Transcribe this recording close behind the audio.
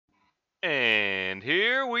And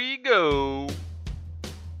here we go.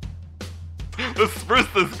 Let's spruce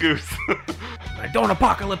this goose. Don't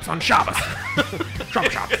apocalypse on Shabbos.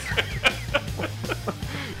 Trump Shabbos.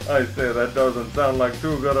 I say that doesn't sound like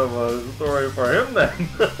too good of a story for him then.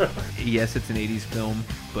 Yes, it's an 80s film,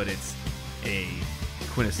 but it's a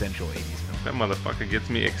quintessential 80s film. That motherfucker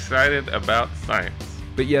gets me excited about science.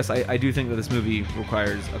 But yes, I do think that this movie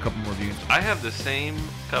requires a couple more views. I have the same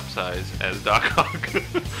cup size as Doc Ock.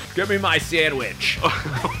 Give me my sandwich.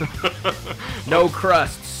 No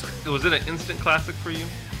crusts. Was it an instant classic for you?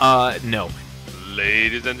 No.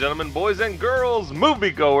 Ladies and gentlemen, boys and girls,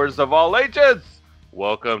 moviegoers of all ages,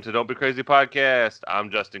 welcome to Don't Be Crazy Podcast.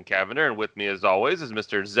 I'm Justin Cavender, and with me as always is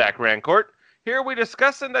Mr. Zach Rancourt. Here we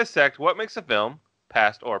discuss and dissect what makes a film,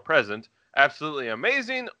 past or present, absolutely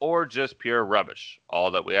amazing or just pure rubbish.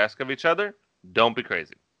 All that we ask of each other, don't be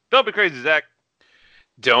crazy. Don't be crazy, Zach.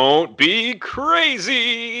 Don't be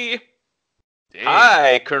crazy. Dang.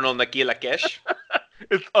 Hi, Colonel Naki Lakesh.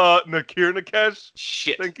 It's Nakir Nakesh.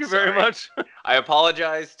 Shit. Thank you very sorry. much. I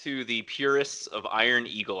apologize to the purists of Iron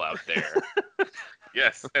Eagle out there.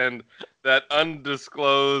 Yes, and that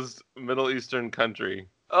undisclosed Middle Eastern country.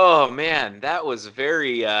 Oh man, that was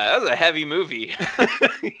that was a heavy movie.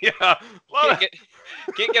 Yeah,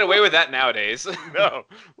 Can't get away with that nowadays. no,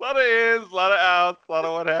 a lot of ins, a lot of outs, a lot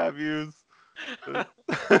of what have yous. A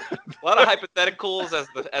lot of hypotheticals,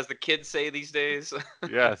 as the kids say these days.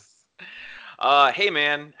 Yes. Hey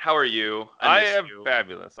man, how are you? I miss am you.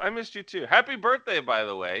 fabulous. I missed you too. Happy birthday, by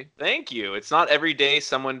the way. Thank you. It's not every day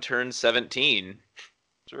someone turns 17.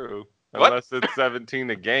 True. What? Unless it's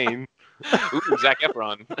 17 again. Ooh, Zac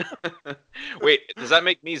Efron. Wait, does that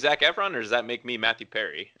make me Zac Efron or does that make me Matthew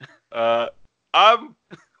Perry? I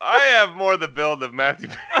have more the build of Matthew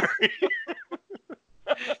Perry.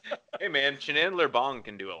 Hey man, Chandler Bong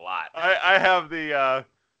can do a lot. I have the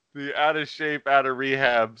out of shape, out of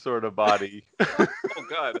rehab sort of body. Oh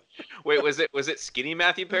god. Wait, was it skinny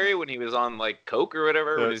Matthew Perry when he was on like coke or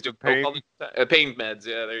whatever? When he was doing pain- coke all the time? Pain meds.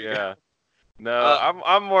 Yeah, there you go. Yeah. No,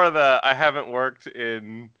 I'm more the I haven't worked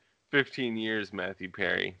in 15 years Matthew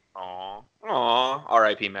Perry. Aw.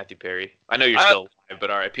 R.I.P. Matthew Perry. I know you're still alive,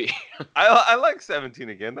 but R.I.P. I like 17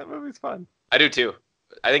 again. That movie's fun. I do too.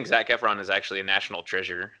 I think Zac Efron is actually a national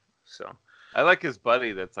treasure. So. I like his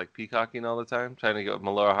buddy that's like peacocking all the time, trying to get with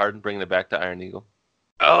Melora Hardin, bringing it back to Iron Eagle.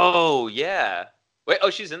 Oh yeah. Wait. Oh,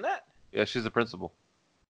 she's in that. Yeah, she's the principal.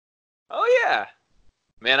 Oh yeah.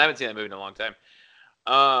 Man, I haven't seen that movie in a long time.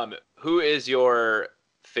 Who is your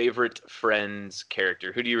favorite Friends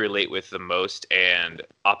character? Who do you relate with the most? And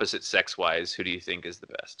opposite sex-wise, who do you think is the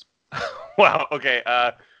best? Wow. Okay.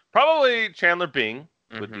 Probably Chandler Bing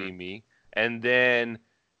would Mhm. be me, and then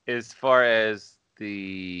as far as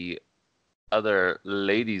the other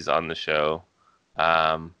ladies on the show,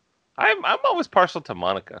 I'm always partial to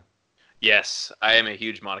Monica. Yes, I am a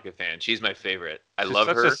huge Monica fan. She's my favorite. I She's love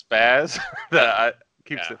such her. a spaz that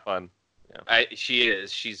keeps Yeah. it fun. She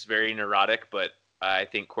is. She's very neurotic, but I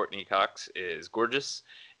think Courtney Cox is gorgeous.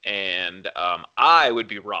 And I would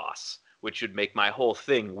be Ross, which would make my whole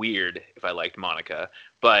thing weird if I liked Monica.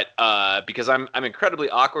 But because I'm incredibly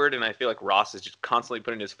awkward, and I feel like Ross is just constantly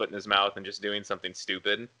putting his foot in his mouth and just doing something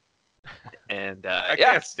stupid. And I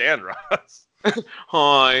yeah, can't stand Ross.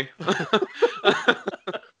 hi.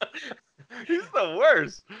 He's the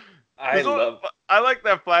worst. I like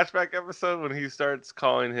that flashback episode when he starts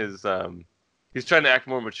calling his he's trying to act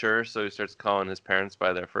more mature, so he starts calling his parents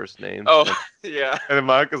by their first names. Oh yeah. And then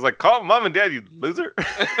Monica's like, "Call mom and dad, you loser."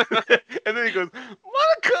 And then he goes,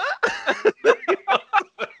 "Monica."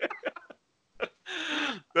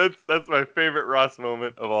 That's my favorite Ross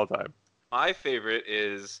moment of all time. My favorite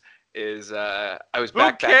is I was Who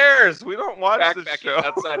backpacking. cares? We don't watch this Backpacking show.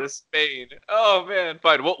 outside of Spain. Oh man,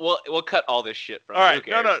 fine. We'll cut all this shit from. All right,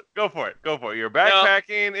 Who cares? no, go for it. You're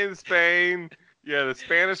backpacking in Spain. Yeah, the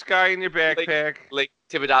Spanish guy in your backpack. Like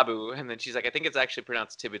Tibidabo, and then she's like, I think it's actually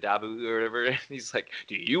pronounced Tibidabo or whatever. And he's like,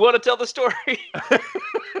 do you want to tell the story?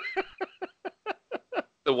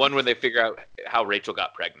 The one when they figure out how Rachel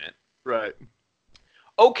got pregnant. Right.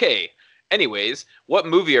 Okay. Anyways, what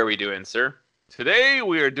movie are we doing, sir? Today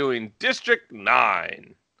we are doing District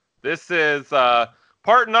 9. This is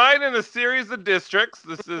part 9 in a series of districts.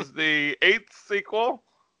 This is the 8th sequel.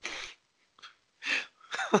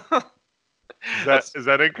 Is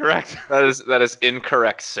that incorrect? That is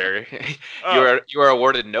incorrect, sir. Oh. You are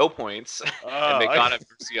awarded no points, Oh, and may God have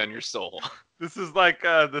mercy on your soul. This is like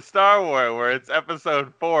the Star Wars where it's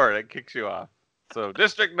episode 4 that kicks you off. So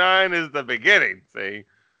District 9 is the beginning, see?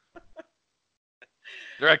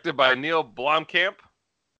 Directed by Neil Blomkamp,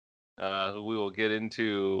 who we will get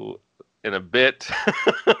into in a bit.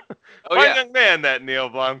 Oh, Fine yeah. young man, that Neil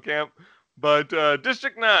Blomkamp. But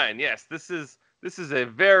District 9, yes, this is a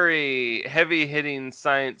very heavy-hitting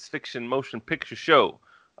science fiction motion picture show.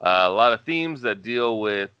 A lot of themes that deal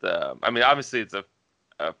with. I mean, obviously, it's a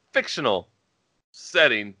fictional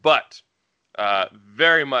setting, but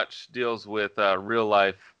very much deals with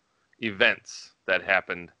real-life events that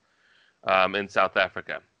happened in South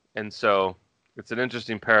Africa, and so it's an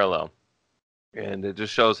interesting parallel, and it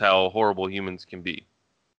just shows how horrible humans can be.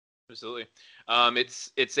 Absolutely.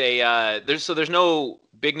 It's a there's no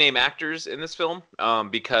big name actors in this film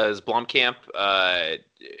because Blomkamp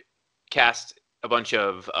cast a bunch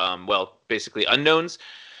of basically unknowns.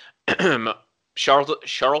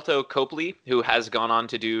 Charlton Copley, who has gone on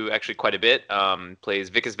to do actually quite a bit, plays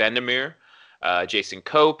Vickers Vandermeer. Jason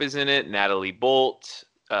Cope is in it. Natalie Bolt,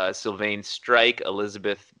 Sylvain Strike,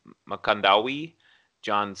 Elizabeth Makandawi,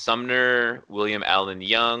 John Sumner, William Allen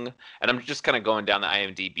Young, and I'm just kind of going down the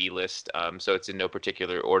IMDb list, so it's in no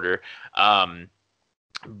particular order.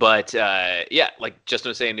 But like Justin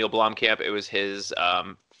was saying, Neil Blomkamp, it was his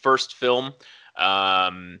first film.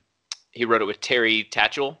 He wrote it with Terry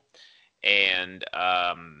Tatchell, and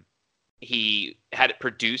he had it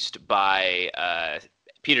produced by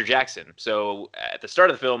Peter Jackson. So at the start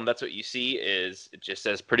of the film, that's what you see is it just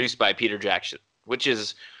says produced by Peter Jackson, which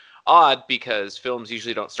is odd because films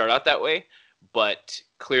usually don't start out that way, but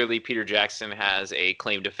clearly Peter Jackson has a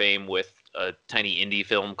claim to fame with a tiny indie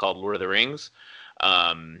film called Lord of the Rings,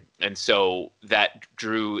 and so that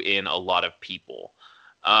drew in a lot of people.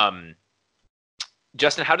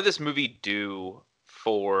 Justin, how did this movie do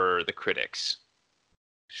for the critics?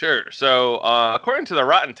 Sure. So according to the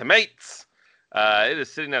Rotten Tomatoes, it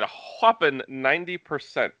is sitting at a whopping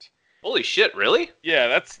 90%. Holy shit, really?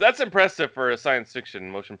 Yeah, that's impressive for a science fiction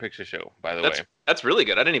motion picture show, by the way. That's really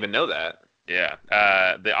good. I didn't even know that. Yeah.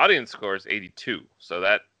 The audience score is 82, so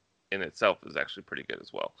that in itself is actually pretty good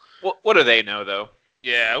as well. What do they know, though?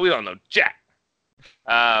 Yeah, we don't know jack.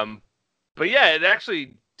 But yeah, it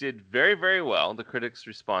actually did very, very well. The critics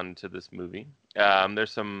responded to this movie.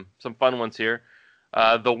 There's some fun ones here.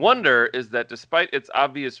 The wonder is that despite its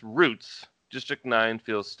obvious roots, District 9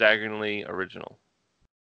 feels staggeringly original.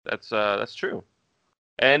 That's true.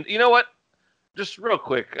 And you know what? Just real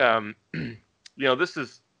quick, we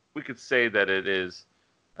could say that it is,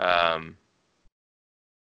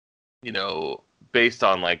 based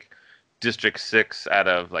on like District 6 out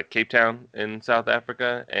of like Cape Town in South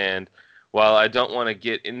Africa. And while I don't want to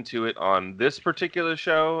get into it on this particular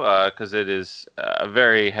show, because it is a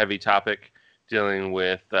very heavy topic dealing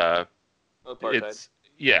with Apartheid.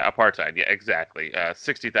 Apartheid. Yeah, exactly.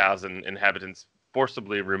 60,000 inhabitants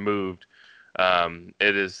forcibly removed.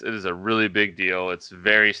 It is a really big deal. It's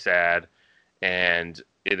very sad, and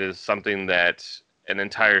it is something that an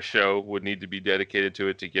entire show would need to be dedicated to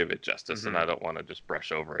it to give it justice. Mm-hmm. And I don't want to just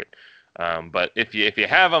brush over it. But if you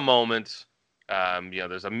have a moment,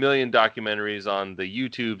 there's a million documentaries on the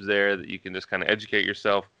YouTubes there that you can just kind of educate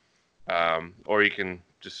yourself, or you can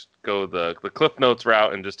just go the Cliff Notes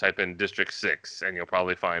route and just type in District 6, and you'll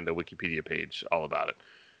probably find a Wikipedia page all about it.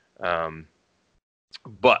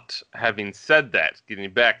 But having said that,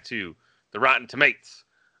 getting back to the Rotten Tomatoes,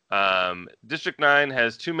 District 9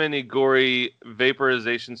 has too many gory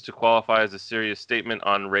vaporizations to qualify as a serious statement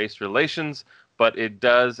on race relations, but it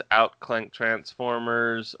does outclank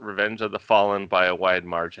Transformers Revenge of the Fallen by a wide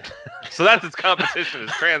margin. So that's its competition,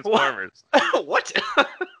 is Transformers. What?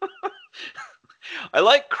 I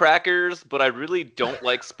like crackers, but I really don't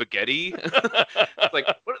like spaghetti. It's like,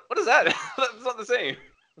 what is that? That's not the same.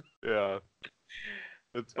 Yeah.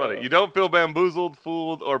 It's funny. You don't feel bamboozled,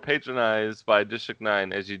 fooled, or patronized by District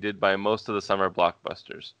 9 as you did by most of the summer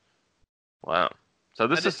blockbusters. Wow. So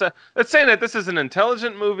this is that's saying that this is an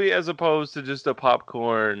intelligent movie as opposed to just a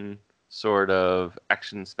popcorn sort of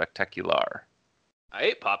action spectacular. I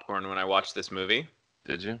ate popcorn when I watched this movie.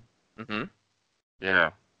 Did you? Mm-hmm.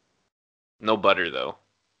 Yeah. No butter though.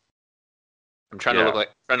 I'm trying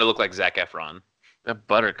to look like Zac Efron. That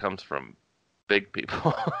butter comes from big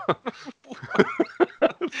people.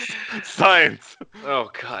 Science. Oh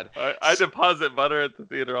God. I deposit butter at the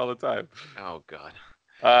theater all the time. Oh God.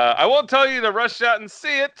 I won't tell you to rush out and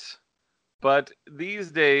see it, but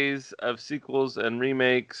these days of sequels and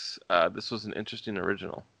remakes, this was an interesting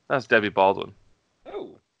original. That's Debbie Baldwin.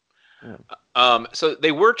 Oh. Yeah. So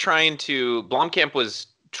they were Blomkamp was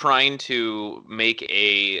trying to make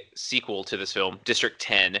a sequel to this film, District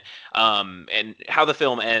 10, and how the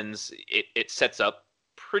film ends, it sets up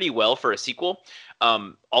pretty well for a sequel.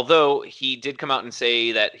 Although he did come out and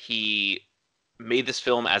say that he made this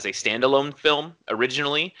film as a standalone film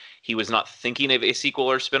originally. He was not thinking of a sequel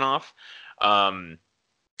or spinoff.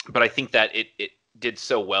 but I think that it did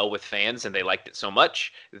so well with fans and they liked it so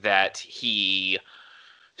much that he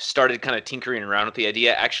started kind of tinkering around with the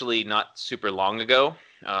idea actually not super long ago,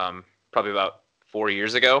 probably about 4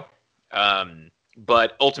 years ago.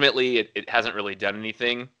 But ultimately, it hasn't really done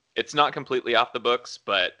anything. It's not completely off the books,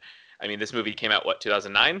 but I mean, this movie came out, what,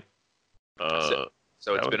 2009? So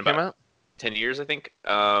it's been about 10 years, I think.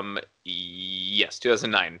 Yes,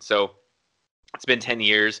 2009. So it's been 10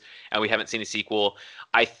 years, and we haven't seen a sequel.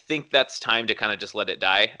 I think that's time to kind of just let it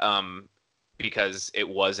die, because it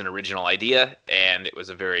was an original idea, and it was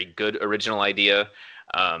a very good original idea.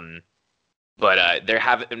 But there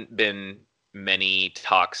haven't been many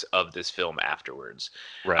talks of this film afterwards.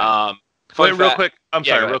 Right. Wait, real quick. I'm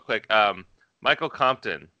sorry, real quick. Michael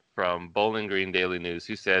Compton from Bowling Green Daily News,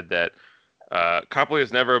 he said that Copley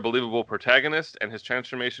is never a believable protagonist, and his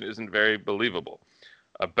transformation isn't very believable.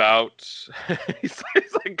 About he's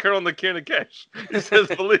like Colonel Nakir Nakesh. He says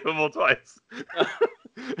believable twice.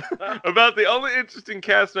 About the only interesting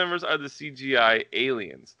cast members are the CGI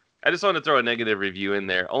aliens. I just want to throw a negative review in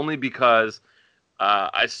there, only because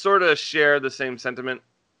I sort of share the same sentiment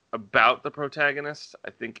about the protagonist.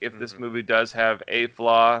 I think if this movie does have a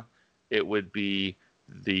flaw, it would be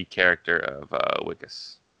the character of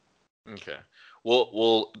Wikus. Okay,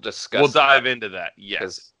 we'll discuss. We'll dive into that.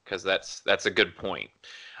 Yes, because that's a good point.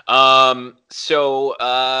 Fun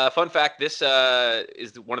fact: this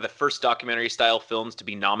is one of the first documentary-style films to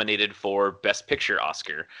be nominated for Best Picture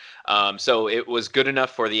Oscar. So it was good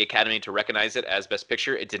enough for the Academy to recognize it as Best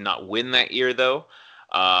Picture. It did not win that year, though.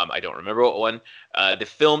 I don't remember what one. The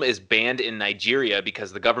film is banned in Nigeria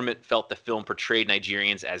because the government felt the film portrayed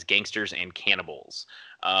Nigerians as gangsters and cannibals.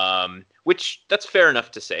 Which that's fair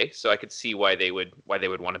enough to say. So I could see why they would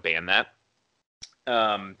want to ban that.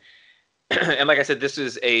 And like I said, this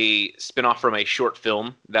is a spinoff from a short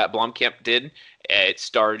film that Blomkamp did. It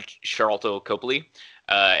starred Charlton Copley,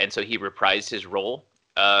 and so he reprised his role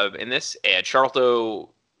in this. And Charlton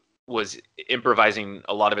was improvising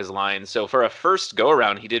a lot of his lines. So for a first go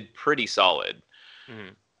around, he did pretty solid.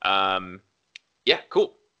 Yeah,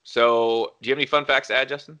 cool. So do you have any fun facts to add,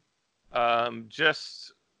 Justin?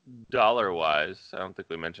 Just dollar-wise, I don't think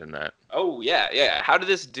we mentioned that. Oh, yeah. How did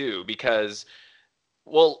this do? Because,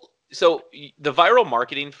 well, so the viral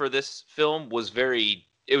marketing for this film was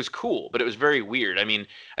it was cool, but it was very weird. I mean,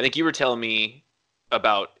 I think you were telling me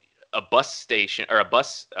about a bus station or a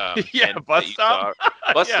bus bus stop.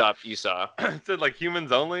 Stop you saw. It said like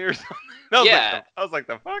humans only or something. I was like,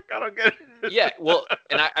 the fuck? I don't get it. Yeah, well,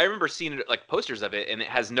 and I remember seeing like posters of it, and it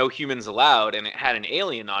has no humans allowed, and it had an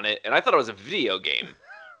alien on it, and I thought it was a video game.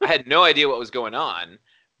 I had no idea what was going on,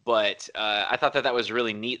 but I thought that was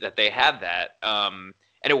really neat that they had that, and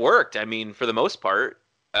it worked. I mean, for the most part.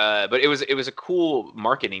 But it was a cool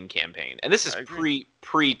marketing campaign, and this is pre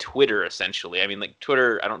Twitter essentially. I mean, like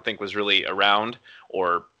Twitter, I don't think was really around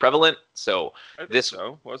or prevalent. So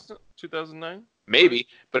wasn't it 2009? Maybe,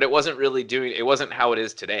 but it wasn't really it wasn't how it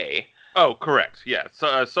is today. Oh, correct. Yeah.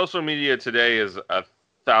 So social media today is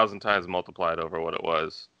 1,000 times multiplied over what it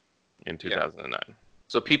was in 2009. Yeah.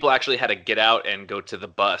 So people actually had to get out and go to the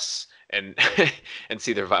bus and and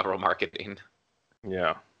see their viral marketing.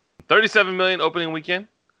 Yeah. 37 million opening weekend.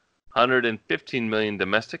 115 million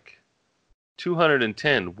domestic,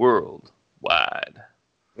 210 worldwide.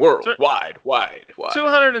 Wide.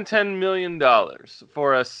 $210 million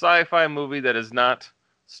for a sci-fi movie that is not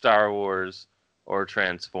Star Wars or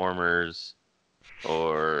Transformers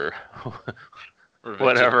or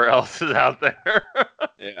whatever else is out there.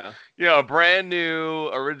 Yeah. A brand new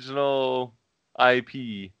original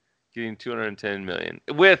IP getting 210 million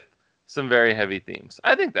with some very heavy themes.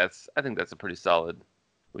 I think that's a pretty solid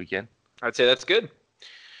weekend. I'd say that's good.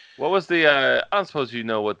 What was the I don't suppose you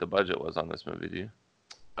know what the budget was on this movie, do you?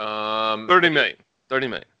 30 million.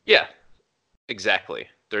 Yeah. Exactly.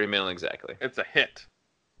 30 million exactly. It's a hit.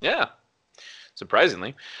 Yeah.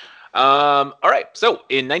 Surprisingly. All right. So,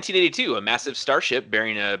 in 1982, a massive starship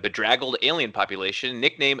bearing a bedraggled alien population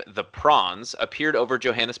nicknamed the Prawns appeared over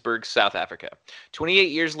Johannesburg, South Africa. 28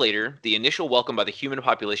 years later, the initial welcome by the human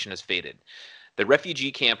population has faded. The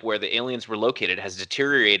refugee camp where the aliens were located has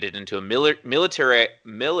deteriorated into a militarized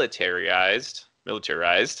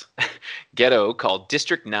ghetto called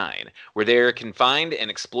District 9, where they are confined and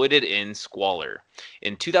exploited in squalor.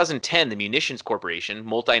 In 2010, the Munitions Corporation,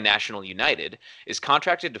 Multinational United, is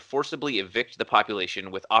contracted to forcibly evict the population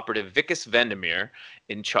with operative Wikus Vandermeer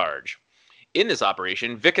in charge. In this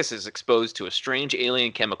operation, Wikus is exposed to a strange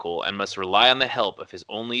alien chemical and must rely on the help of his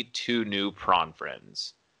only two new prawn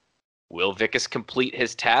friends. Will Wikus complete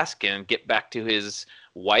his task and get back to his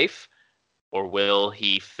wife, or will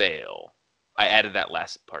he fail? I added that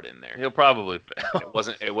last part in there. He'll probably fail.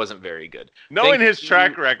 It wasn't very good. Knowing Thank his you-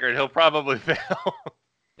 track record, he'll probably fail.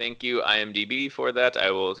 Thank you, IMDb, for that.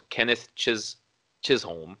 I will. Kenneth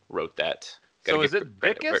Chisholm wrote that. So Gotta is give it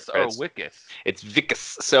credit where Vicus or credit's- Wickus? It's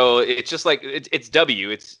Vicus. So it's just like it's W.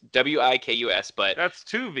 It's Wikus, That's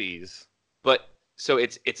two V's. but so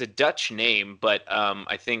it's a Dutch name, but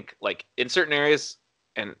I think like in certain areas,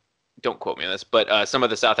 and don't quote me on this, but some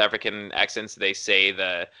of the South African accents they say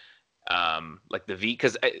the like the V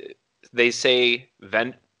because they say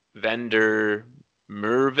Vander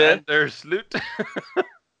Merwe, Vandersloot.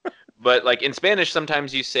 but like in Spanish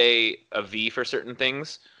sometimes you say a V for certain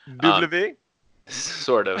things, W.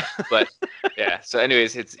 sort of. But yeah. So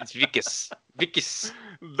anyways, it's Vicus.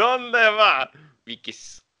 Donde va?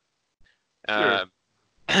 Vicus. Sure.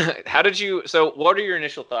 How did you? So what are your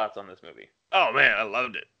initial thoughts on this movie? Oh man, I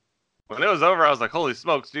loved it. When it was over, I was like, "Holy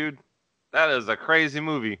smokes, dude! That is a crazy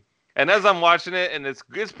movie." And as I'm watching it, and it's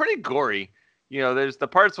pretty gory. You know, there's the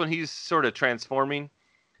parts when he's sort of transforming.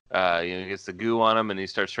 He gets the goo on him, and he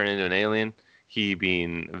starts turning into an alien. He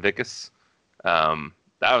being Vicus.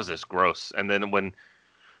 That was just gross. And then when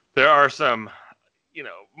there are some,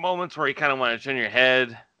 moments where you kind of want to turn your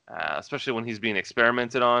head, especially when he's being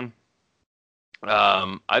experimented on.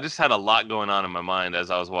 I just had a lot going on in my mind as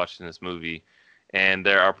I was watching this movie, and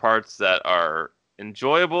there are parts that are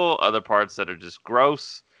enjoyable, other parts that are just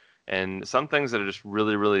gross, and some things that are just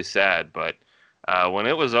really, really sad. But when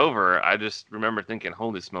it was over, I just remember thinking,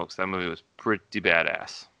 "Holy smokes, that movie was pretty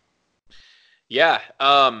badass." Yeah.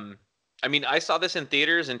 I mean, I saw this in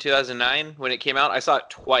theaters in 2009 when it came out. I saw it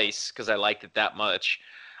twice because I liked it that much.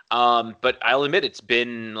 But I'll admit it's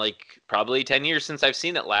been like probably 10 years since I've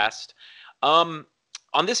seen it last. On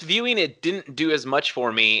this viewing, it didn't do as much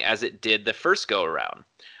for me as it did the first go around.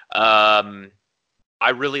 I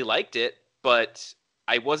really liked it, but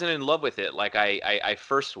I wasn't in love with it like I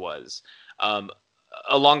first was.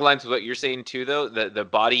 Along the lines of what you're saying too, though, the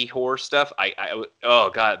body horror stuff. Oh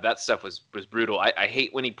god, that stuff was brutal. I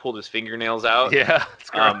hate when he pulled his fingernails out. Yeah, it's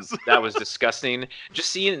gross. That was disgusting. Just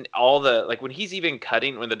seeing all the like when he's even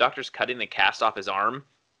cutting, when the doctor's cutting the cast off his arm,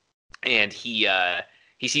 and he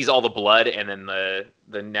sees all the blood and then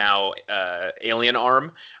the now alien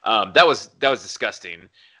arm. That was disgusting.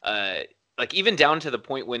 Like even down to the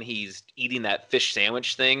point when he's eating that fish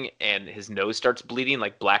sandwich thing and his nose starts bleeding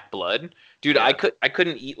like black blood. Dude, Yeah. I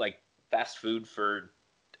couldn't eat like fast food for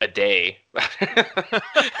a day.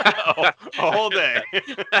 A whole day.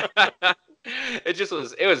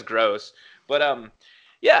 It was gross. But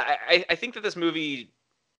yeah, I think that this movie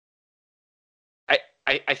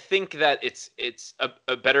I think that it's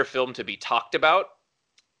a better film to be talked about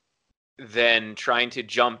than trying to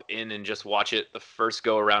jump in and just watch it the first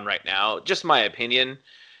go around right now. Just my opinion.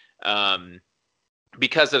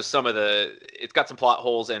 Because of it's got some plot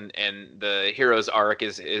holes and the hero's arc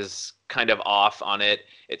is kind of off on it.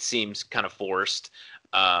 It seems kind of forced.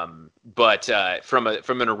 But from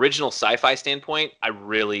an original sci-fi standpoint, I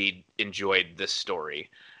really enjoyed this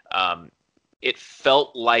story. It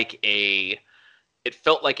felt like a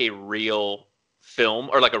real film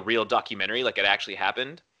or like a real documentary, like it actually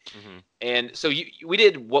happened. Mm-hmm. And so we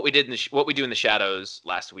did what we do in the shadows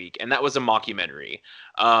last week, and that was a mockumentary.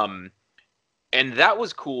 And that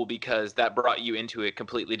was cool because that brought you into a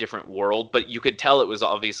completely different world, but you could tell it was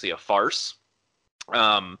obviously a farce.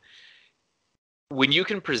 When you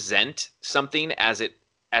can present something as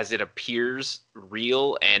it appears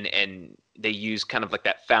real and they use kind of like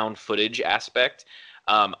that found footage aspect,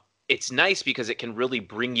 it's nice because it can really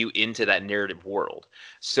bring you into that narrative world.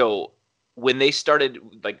 So when they started,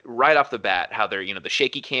 like right off the bat, how they're, the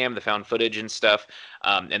shaky cam, the found footage and stuff,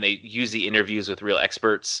 and they use the interviews with real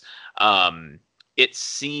experts, it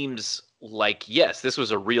seems like, yes, this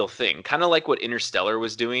was a real thing. Kind of like what Interstellar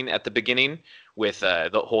was doing at the beginning with the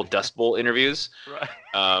whole Dust Bowl interviews. Right.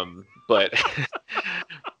 But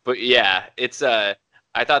but yeah, it's I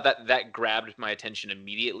thought that grabbed my attention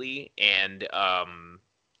immediately, and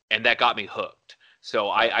that got me hooked. So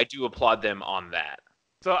I do applaud them on that.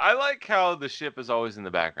 So I like how the ship is always in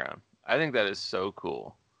the background. I think that is so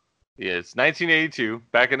cool. Yeah, it's 1982.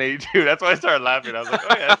 Back in '82, that's why I started laughing. I was like,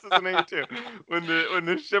 "Oh yeah, this is in '82." When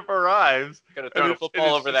the ship arrives, Could have thrown a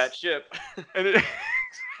football over that ship. and it,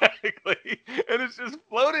 exactly, and it's just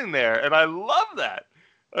floating there, and I love that.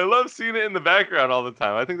 I love seeing it in the background all the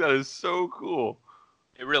time. I think that is so cool.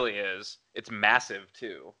 It really is. It's massive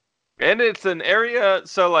too. And it's an area,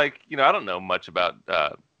 so like, I don't know much about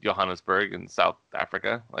Johannesburg in South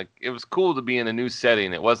Africa. Like, it was cool to be in a new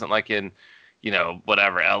setting. It wasn't like in,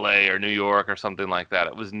 whatever, LA or New York or something like that.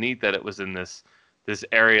 It was neat that it was in this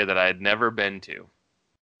area that I had never been to.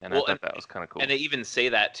 And I thought that was kind of cool. And they even say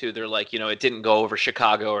that too. They're like, it didn't go over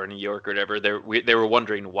Chicago or New York or whatever. They were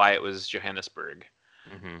wondering why it was Johannesburg.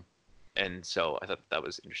 Mm-hmm. And so I thought that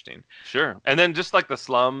was interesting. Sure. And then just like the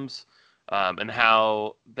slums, and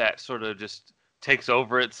how that sort of just takes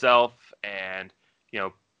over itself, and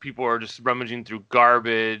people are just rummaging through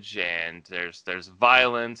garbage, and there's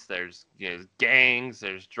violence, there's gangs,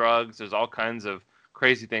 there's drugs, there's all kinds of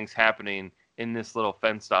crazy things happening in this little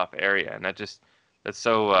fenced off area, and that's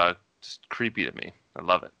so just creepy to me. I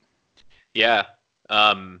love it. Yeah.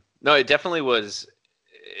 No, it definitely was.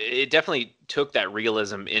 It definitely took that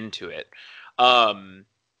realism into it. And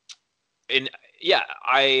yeah,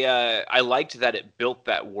 I liked that it built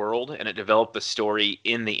that world and it developed the story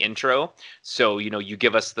in the intro. So, you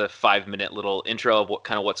give us the 5-minute little intro of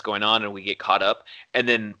what's going on, and we get caught up, and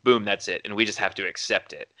then boom, that's it. And we just have to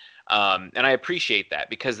accept it. And I appreciate that,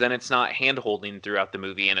 because then it's not hand-holding throughout the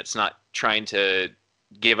movie, and it's not trying to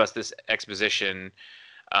give us this exposition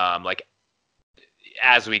like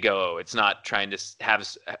as we go. It's not trying to have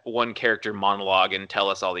one character monologue and tell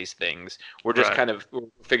us all these things. We're just kind of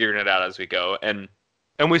figuring it out as we go. And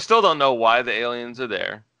we still don't know why the aliens are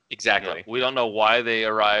there. Exactly. We don't know why they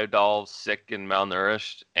arrived all sick and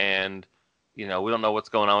malnourished, and we don't know what's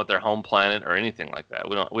going on with their home planet or anything like that.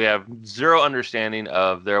 We have zero understanding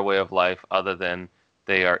of their way of life other than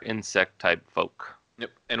they are insect type folk.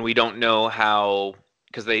 Yep. And we don't know how,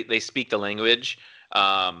 because they speak the language,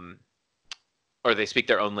 or they speak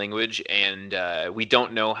their own language, and we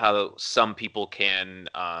don't know how some people can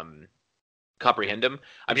comprehend them.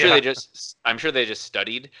 I'm sure they just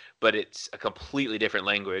studied, but it's a completely different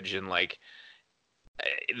language, and like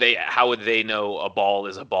how would they know a ball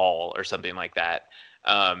is a ball or something like that?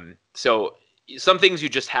 So some things you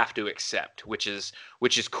just have to accept, which is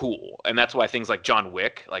cool, and that's why things like John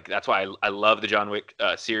Wick, like that's why I love the John Wick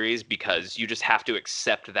series, because you just have to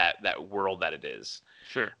accept that world that it is.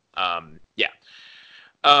 Sure. Yeah.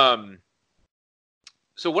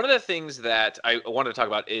 So one of the things that I wanted to talk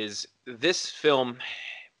about is this film.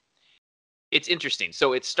 It's interesting.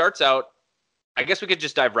 So it starts out, I guess we could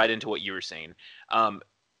just dive right into what you were saying.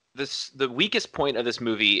 The weakest point of this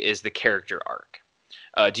movie is the character arc.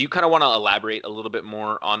 Do you kind of want to elaborate a little bit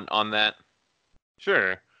more on that?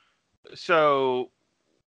 Sure. So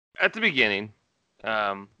at the beginning,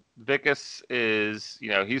 Vicus is,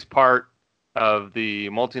 he's part of the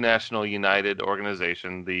multinational United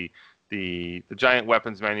organization, the giant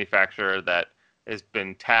weapons manufacturer that has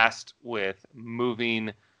been tasked with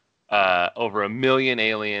moving over 1 million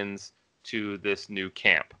aliens to this new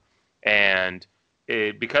camp. And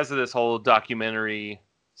because of this whole documentary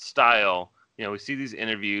style, we see these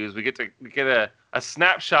interviews, we get a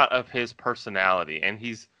snapshot of his personality, and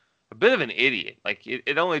he's a bit of an idiot. Like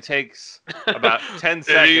it only takes about 10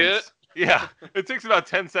 seconds. Yeah, it takes about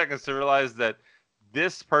 10 seconds to realize that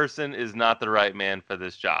this person is not the right man for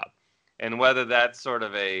this job. And whether that's sort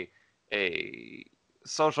of a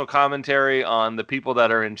social commentary on the people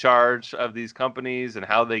that are in charge of these companies and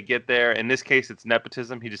how they get there. In this case, it's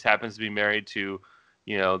nepotism. He just happens to be married to,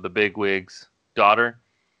 the bigwig's daughter.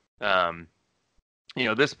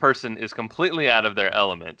 This person is completely out of their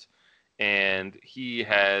element, and he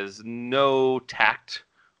has no tact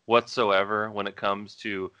whatsoever when it comes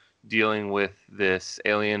to dealing with this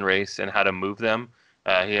alien race and how to move them.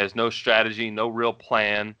 He has no strategy, no real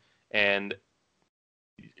plan, and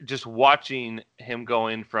just watching him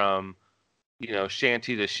going from,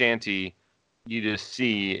 shanty to shanty, you just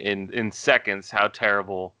see in seconds how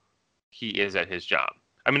terrible he is at his job.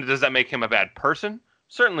 I mean, does that make him a bad person?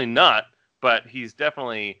 Certainly not, but he's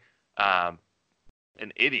definitely an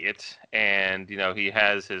idiot, and, he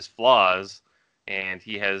has his flaws, and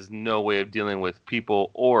he has no way of dealing with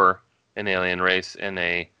people or an alien race in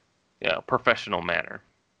a professional manner.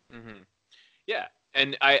 Mm-hmm. Yeah,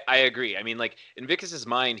 and I agree. I mean, like, in Vicus's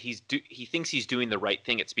mind, he thinks he's doing the right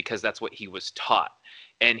thing. It's because that's what he was taught,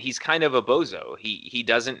 and he's kind of a bozo. He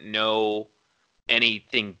doesn't know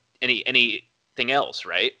anything else,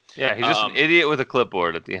 right? Yeah, he's just an idiot with a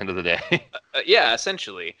clipboard at the end of the day. Yeah,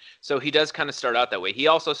 essentially. So he does kind of start out that way. He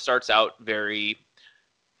also starts out very,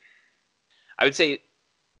 I would say,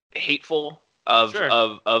 hateful of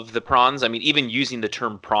the prawns. I mean, even using the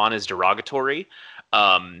term prawn is derogatory,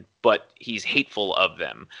 but he's hateful of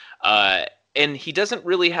them. And he doesn't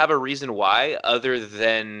really have a reason why, other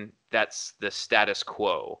than that's the status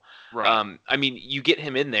quo. Right. I mean, you get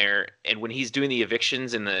him in there, and when he's doing the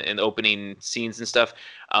evictions in the opening scenes and stuff,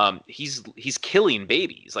 he's killing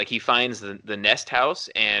babies. Like, he finds the nest house,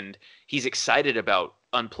 and he's excited about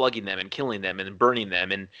unplugging them and killing them and burning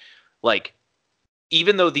them, and like,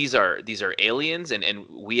 even though these are aliens and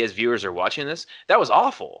we as viewers are watching this, that was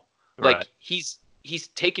awful. Like Right. he's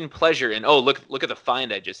taking pleasure in, oh, look at the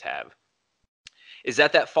find I just have. Is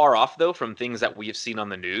that far off though from things that we have seen on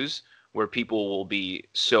the news where people will be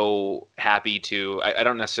so happy to, I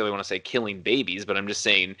don't necessarily want to say killing babies, but I'm just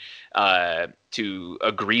saying to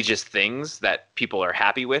egregious things that people are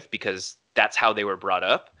happy with because that's how they were brought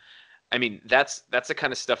up. I mean, that's the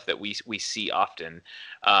kind of stuff that we see often,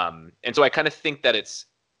 and so I kind of think that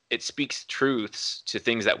it speaks truths to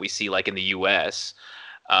things that we see, like in the U.S.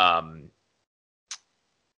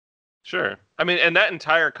 Sure. I mean, and that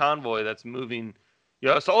entire convoy that's moving,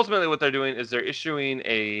 so ultimately what they're doing is they're issuing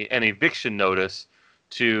an eviction notice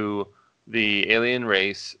to the alien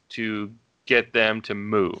race to get them to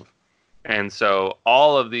move. And so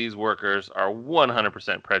all of these workers are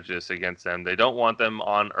 100% prejudiced against them. They don't want them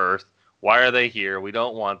on Earth. Why are they here? We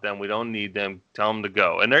don't want them. We don't need them. Tell them to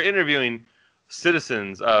go. And they're interviewing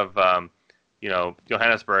citizens of,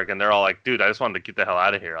 Johannesburg, and they're all like, dude, I just wanted to get the hell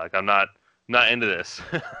out of here. Like, I'm not into this.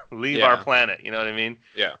 Leave our planet. You know what I mean?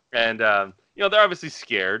 Yeah. And, they're obviously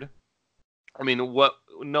scared. I mean,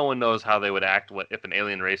 no one knows how they would act if an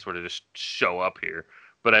alien race were to just show up here.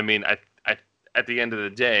 But I mean, at the end of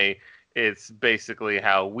the day, it's basically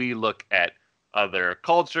how we look at other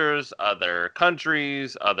cultures, other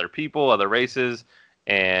countries, other people, other races,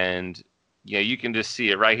 and you can just see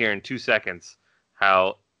it right here in 2 seconds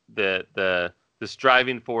how this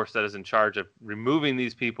driving force that is in charge of removing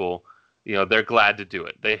these people, they're glad to do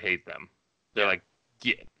it. They hate them. They're like,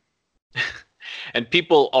 get. And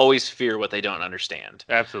people always fear what they don't understand.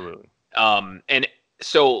 Absolutely. And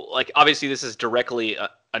so, like, obviously, this is directly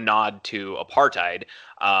a nod to apartheid,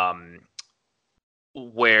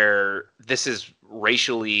 where this is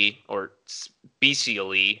racially or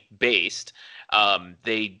specially based.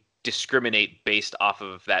 They discriminate based off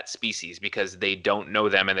of that species because they don't know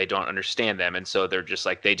them and they don't understand them, and so they're just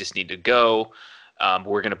like, they just need to go.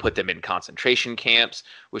 We're going to put them in concentration camps,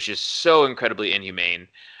 which is so incredibly inhumane.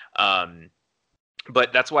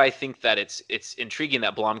 But that's why I think that it's intriguing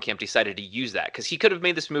that Blomkamp decided to use that, because he could have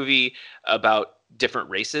made this movie about different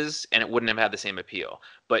races and it wouldn't have had the same appeal.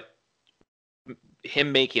 But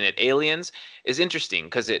him making it aliens is interesting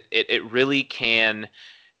because it really can.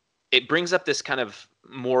 It brings up this kind of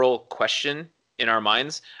moral question in our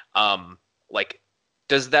minds. Like,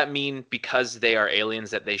 does that mean because they are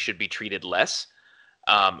aliens that they should be treated less?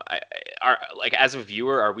 Like, as a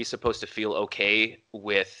viewer, are we supposed to feel okay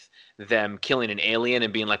with them killing an alien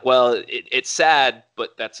and being like, well, it's sad,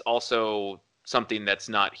 but that's also something that's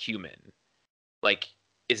not human? Like,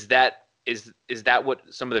 is that what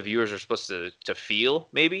some of the viewers are supposed to feel?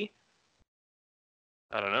 Maybe.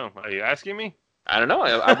 I don't know. Are you asking me? I don't know.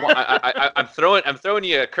 I'm throwing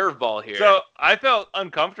you a curveball here. So I felt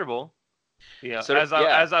uncomfortable. So,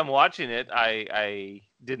 as I'm watching it, I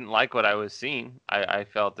didn't like what I was seeing. I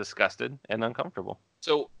felt disgusted and uncomfortable.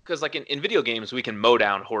 So, because like in video games, we can mow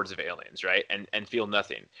down hordes of aliens, right, and feel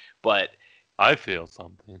nothing. But I feel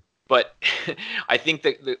something. But I think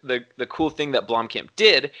that the cool thing that Blomkamp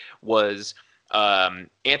did was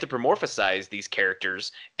anthropomorphize these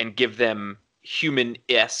characters and give them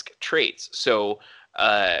human-esque traits. So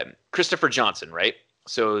Christopher Johnson, right?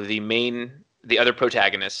 So the other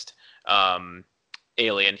protagonist,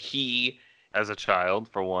 alien, he as a child,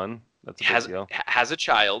 for one, that's a big deal. Has a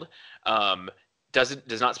child.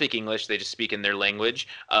 Does not speak English. They just speak in their language.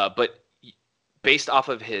 But based off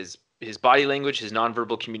of his body language, his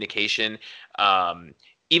nonverbal communication,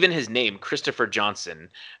 even his name, Christopher Johnson,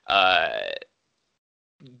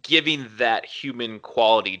 giving that human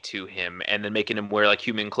quality to him and then making him wear like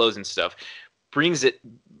human clothes and stuff, brings it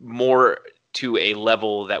more to a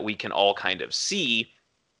level that we can all kind of see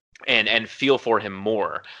and feel for him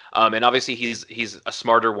more. And obviously he's a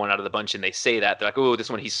smarter one out of the bunch, and they say that they're like, oh,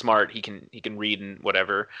 this one, he's smart, he can read and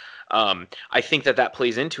whatever. I think that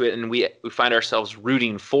plays into it, and we find ourselves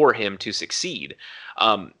rooting for him to succeed.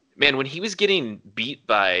 Man, when he was getting beat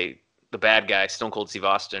by the bad guy, Stone Cold Steve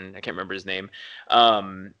Austin, I can't remember his name.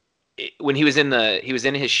 When he was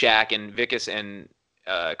in his shack, and Vickus and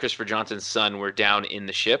Christopher Johnson's son were down in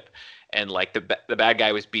the ship, and like the bad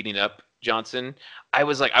guy was beating up Johnson, I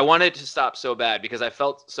was like, I wanted it to stop so bad because I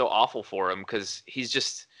felt so awful for him, because he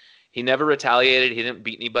never retaliated, he didn't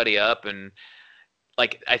beat anybody up, and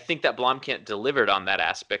like, I think that Blomkamp delivered on that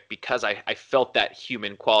aspect because I felt that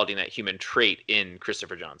human quality and that human trait in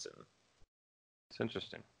Christopher Johnson. It's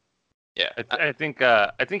interesting. Yeah, I think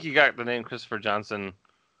he got the name Christopher Johnson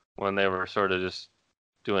when they were sort of just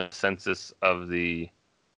doing a census of the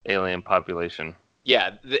alien population.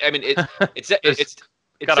 Yeah, I mean, it's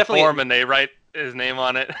got a form, and they write his name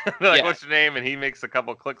on it. They're like, Yeah. "What's your name?" And he makes a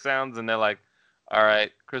couple click sounds, and they're like, "All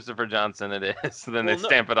right, Christopher Johnson, it is." So then Well, they no-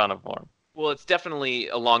 stamp it on a form. Well, it's definitely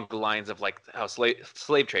along the lines of like how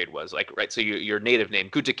slave trade was, like, right? So your native name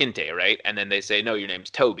Kunta Kinte, right? And then they say, no, your name's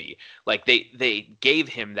Toby. Like they gave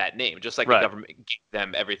him that name, just like Right. the government gave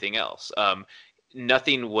them everything else.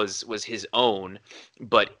 Nothing was his own,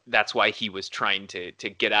 but that's why he was trying to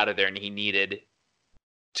get out of there, and he needed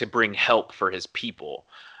to bring help for his people.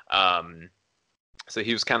 So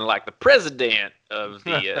he was kind of like the president of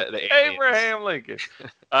the aliens. Abraham Lincoln.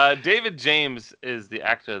 David James is the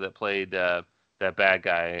actor that played that bad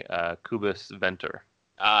guy, Cubus Ventor.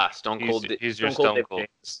 Stone He's- Cold. he's your Stone Stone Cold. Cold.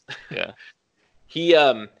 James.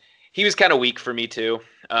 Yeah. He was kind of weak for me too.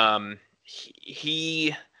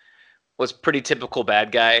 He was pretty typical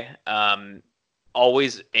bad guy.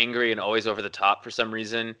 Always angry and always over the top for some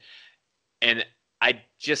reason. And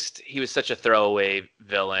he was such a throwaway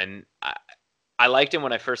villain. I liked him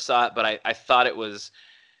when I first saw it, but I thought it was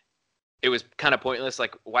kind of pointless.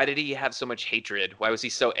 Like, why did he have so much hatred? Why was he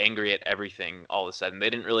so angry at everything all of a sudden? They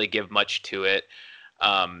didn't really give much to it.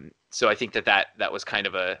 So I think that was kind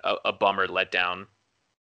of a bummer letdown.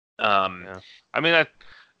 Yeah. I mean,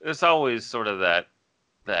 it's always sort of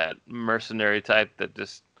that mercenary type that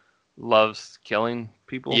just loves killing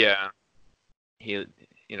people. Yeah. He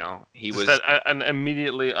Just was an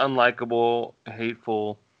immediately unlikable,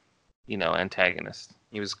 hateful, antagonist.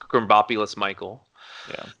 he was Grumbopulous Michael.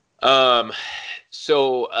 Yeah.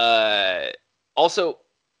 So also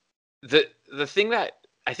the thing that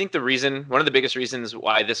I think one of the biggest reasons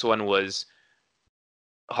why this one was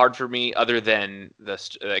hard for me, other than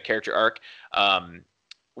the character arc,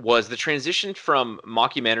 was the transition from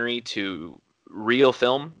mockumentary to real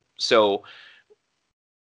film. So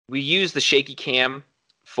we use the shaky cam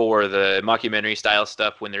for the mockumentary style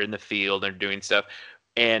stuff when they're in the field and doing stuff,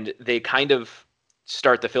 and they kind of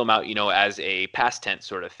start the film out, as a past tense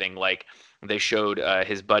sort of thing. Like they showed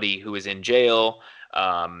his buddy who was in jail.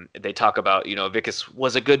 They talk about, Vicus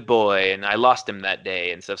was a good boy and I lost him that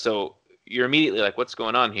day and stuff. So you're immediately like, what's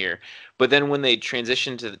going on here? But then when they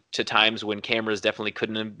transition to times when cameras definitely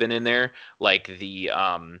couldn't have been in there, like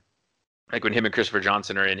like when him and Christopher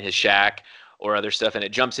Johnson are in his shack or other stuff, and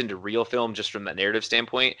it jumps into real film just from that narrative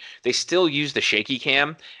standpoint, they still use the shaky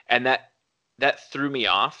cam, and that threw me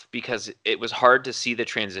off because it was hard to see the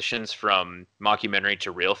transitions from mockumentary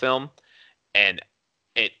to real film, and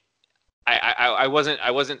I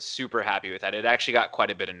wasn't super happy with that. It actually got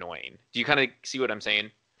quite a bit annoying. Do you kind of see what I'm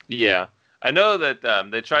saying? Yeah. I know that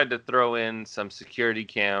they tried to throw in some security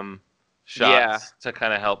cam shots to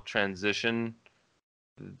kind of help transition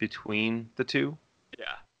between the two.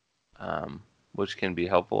 Yeah. Which can be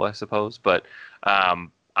helpful, I suppose. But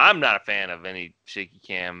I'm not a fan of any shaky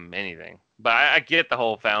cam anything. But I get the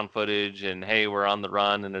whole found footage and, hey, we're on the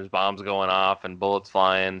run and there's bombs going off and bullets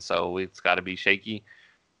flying, so it's got to be shaky.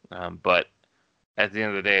 But at the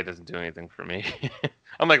end of the day, it doesn't do anything for me.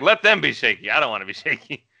 I'm like, let them be shaky. I don't want to be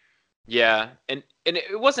shaky. Yeah, and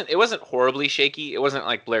it wasn't horribly shaky. It wasn't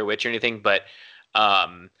like Blair Witch or anything, but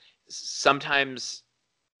sometimes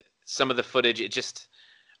some of the footage,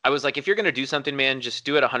 I was like, if you're gonna do something, man, just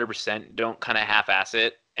do it 100%. Don't kind of half-ass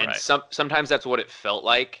it. And Right. Sometimes that's what it felt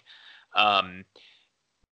like.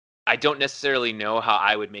 I don't necessarily know how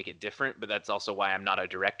I would make it different, but that's also why I'm not a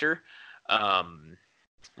director.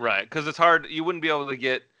 Right, because it's hard. You wouldn't be able to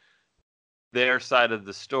get their side of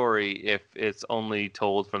the story if it's only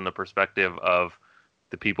told from the perspective of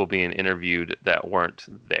the people being interviewed that weren't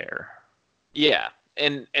there. Yeah.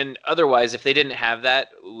 And otherwise, if they didn't have that,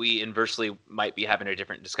 we inversely might be having a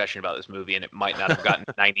different discussion about this movie, and it might not have gotten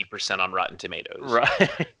 90% on Rotten Tomatoes.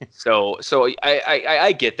 Right. So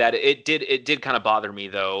I get that. It did kind of bother me,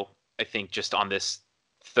 though, I think, just on this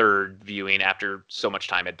third viewing after so much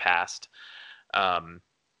time had passed.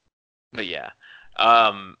 But yeah.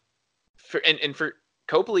 For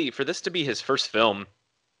Copley, for this to be his first film,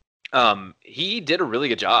 he did a really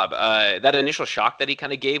good job. That initial shock that he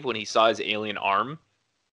kind of gave when he saw his alien arm,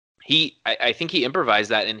 I think he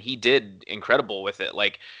improvised that, and he did incredible with it.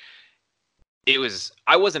 Like,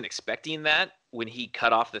 I wasn't expecting that when he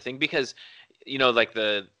cut off the thing, because, like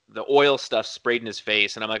the oil stuff sprayed in his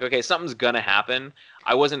face, and I'm like, okay, something's gonna happen.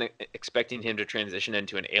 I wasn't expecting him to transition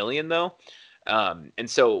into an alien, though. And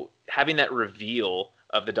so having that reveal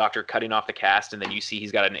of the doctor cutting off the cast, and then you see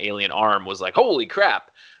he's got an alien arm, was like, holy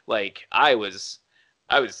crap. Like, I was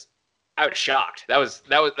shocked. That was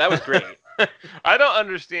great. I don't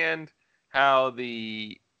understand how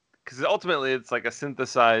because ultimately it's like a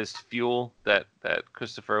synthesized fuel that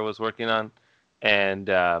Christopher was working on, and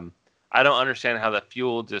I don't understand how that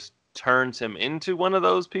fuel just turns him into one of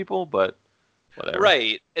those people, but whatever.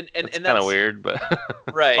 Right, and It's and kind of that's weird, but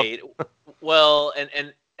right. Well,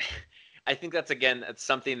 and I think that's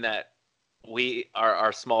something that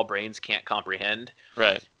our small brains can't comprehend.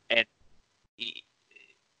 right. And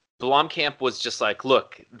Blomkamp was just like,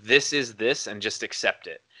 look, this is this, and just accept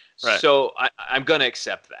it. Right. So I'm gonna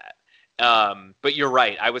accept that. But you're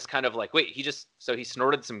right. I was kind of like, wait, he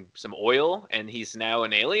snorted some oil and he's now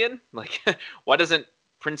an alien? Like, why doesn't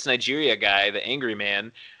Prince Nigeria guy, the angry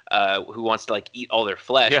man, who wants to like eat all their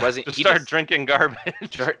flesh, Yeah, wasn't just he start drinking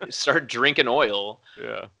garbage. start drinking oil?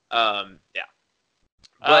 Yeah. Yeah.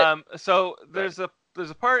 But So there's a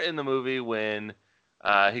part in the movie when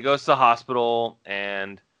he goes to the hospital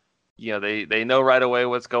and they know right away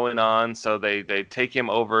what's going on, so they take him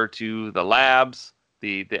over to the labs,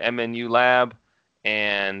 the MNU lab,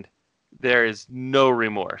 and there is no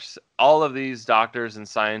remorse. All of these doctors and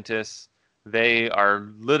scientists, they are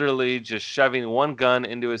literally just shoving one gun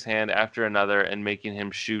into his hand after another and making him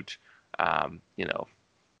shoot,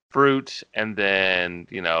 fruit and then,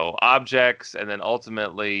 objects and then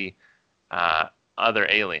ultimately other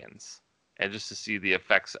aliens, and just to see the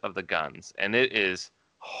effects of the guns. And it is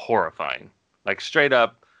horrifying, like straight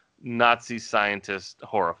up Nazi scientist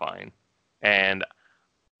horrifying. And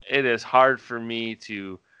it is hard for me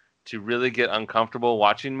to really get uncomfortable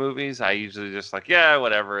watching movies. I usually just like, yeah,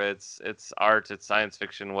 whatever, it's art, it's science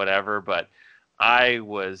fiction, whatever. But I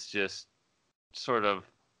was just sort of,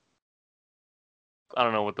 I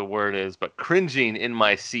don't know what the word is, but cringing in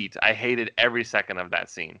my seat. I hated every second of that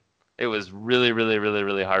scene. It was really, really, really,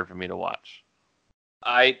 really hard for me to watch.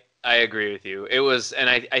 I agree with you. It was, and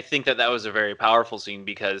I think that was a very powerful scene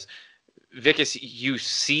because Vicus, you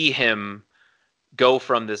see him go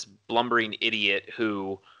from this blumbering idiot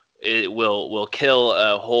who will kill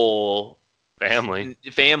a whole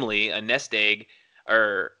family, a nest egg,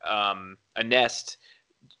 or a nest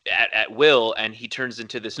at will, and he turns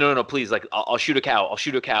into this, no, please, like, I'll shoot a cow,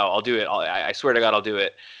 I'll do it, I swear to God I'll do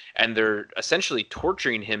it. And they're essentially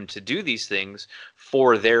torturing him to do these things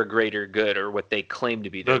for their greater good, or what they claim to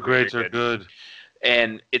be their greater good.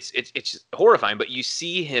 And it's horrifying, but you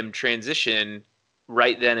see him transition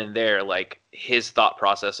right then and there, like his thought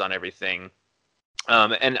process on everything.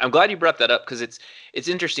 And I'm glad you brought that up, because it's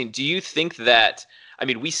interesting. Do you think that, I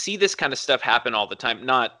mean, we see this kind of stuff happen all the time,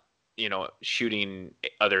 not, shooting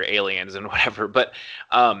other aliens and whatever, but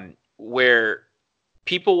where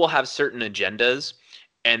people will have certain agendas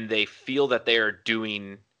and they feel that they are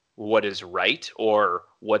doing what is right, or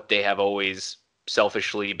what they have always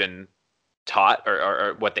selfishly been taught,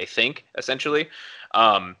 or what they think, essentially.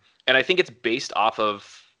 And I think it's based off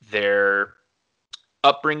of their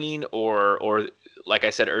upbringing, or like I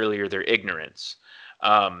said earlier, their ignorance.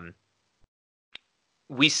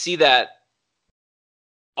 We see that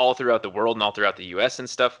all throughout the world and all throughout the US and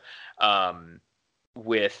stuff.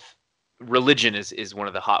 With religion is one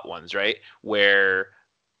of the hot ones, right? Where,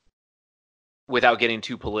 without getting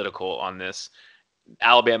too political on this,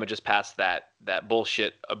 Alabama just passed that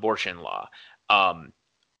bullshit abortion law.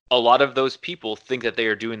 A lot of those people think that they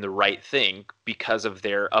are doing the right thing because of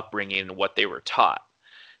their upbringing and what they were taught.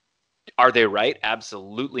 Are they right?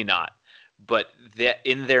 Absolutely not. But that,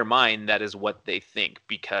 in their mind, that is what they think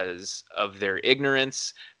because of their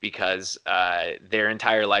ignorance, because their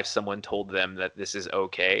entire life someone told them that this is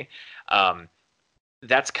okay.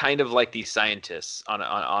 That's kind of like these scientists on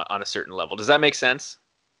a certain level. Does that make sense?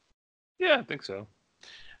 Yeah, I think so.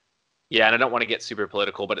 Yeah, and I don't want to get super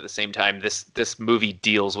political, but at the same time, this movie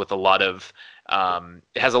deals with a lot of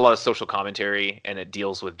it has a lot of social commentary, and it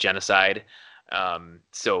deals with genocide.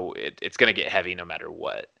 So it's going to get heavy no matter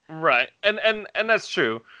what. Right. And that's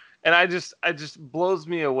true. And I just blows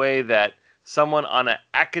me away that someone on an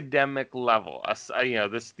academic level,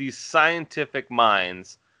 these scientific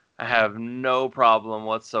minds, have no problem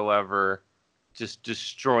whatsoever just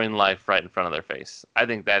destroying life right in front of their face. I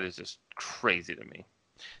think that is just crazy to me.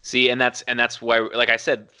 See, and that's why, like I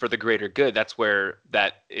said, for the greater good, that's where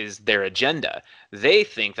that is their agenda. They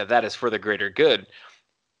think that is for the greater good.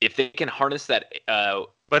 If they can harness that,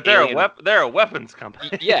 but they're a weapons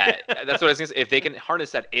company. Yeah, that's what I was gonna say. If they can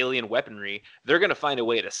harness that alien weaponry, they're gonna find a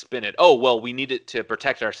way to spin it. Oh well, we need it to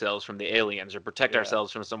protect ourselves from the aliens, or protect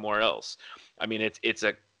ourselves from somewhere else. I mean, it's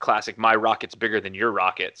a classic "my rocket's bigger than your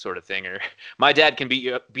rocket" sort of thing, or "my dad can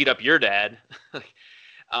beat up your dad."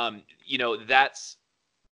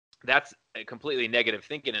 That's a completely negative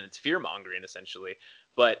thinking, and it's fear mongering essentially.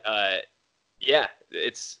 But yeah,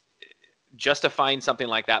 it's justifying something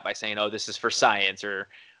like that by saying, "Oh, this is for science," or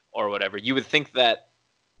whatever. You would think that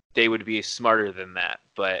they would be smarter than that,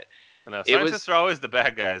 but no, scientists are always the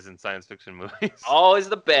bad guys in science fiction movies. Always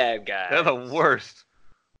the bad guys. They're the worst.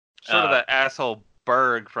 Sort of that asshole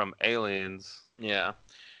Berg from Aliens. Yeah.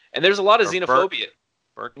 And there's a lot of Or xenophobia.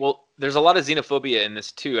 Burke. Well, there's a lot of xenophobia in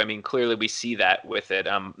this too. I mean, clearly we see that with it.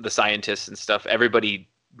 The scientists and stuff, everybody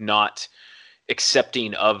not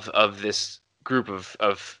accepting of this group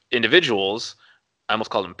of individuals. I almost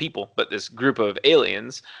called them people, but this group of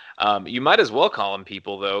aliens. You might as well call them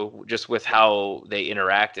people, though, just with how they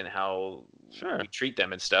interact and how we treat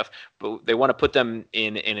them and stuff. But they want to put them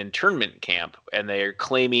in an internment camp, and they're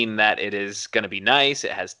claiming that it is going to be nice.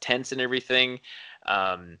 It has tents and everything.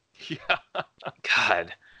 Yeah.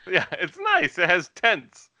 God. Yeah, it's nice. It has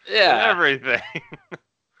tents. Yeah. And everything.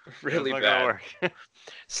 Really It's not bad. gonna work.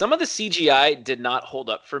 Some of the CGI did not hold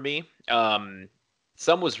up for me.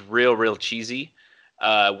 Some was real cheesy.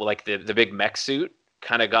 Like the big mech suit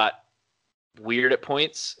kind of got weird at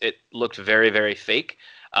points. It looked very fake.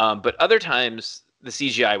 But other times the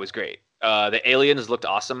CGI was great. The aliens looked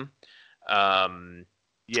awesome.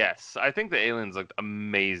 Yes, I think the aliens looked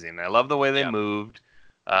amazing. I love the way they moved.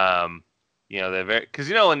 They're very, because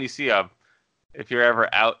when you see if you're ever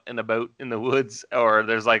out and about in the woods, or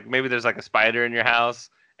there's maybe a spider in your house,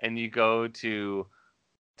 and you go to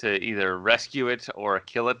either rescue it or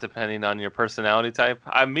kill it, depending on your personality type.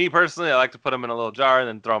 Me personally, I like to put them in a little jar and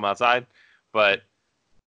then throw them outside. But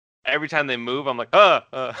every time they move, I'm like,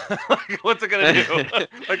 what's it gonna do?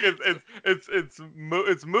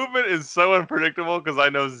 Its movement is so unpredictable because I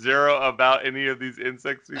know zero about any of these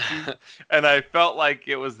insect species, and I felt like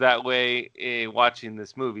it was that way watching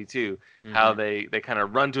this movie too. Mm-hmm. How they kind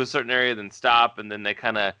of run to a certain area, then stop, and then they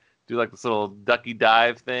kind of do this little ducky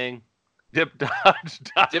dive thing. Dip, dodge,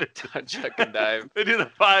 duck, and dive. They do the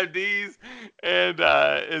 5Ds, and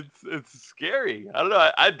it's scary. I don't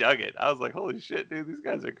know. I dug it. I was like, holy shit, dude, these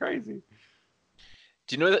guys are crazy.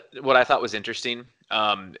 Do you know what I thought was interesting?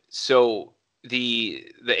 So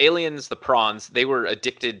the aliens, the prawns, they were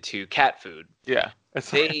addicted to cat food. Yeah,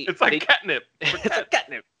 it's like catnip. It's like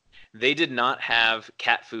catnip. They did not have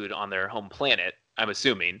cat food on their home planet, I'm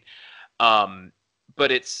assuming,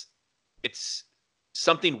 but it's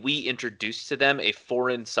something we introduced to them, a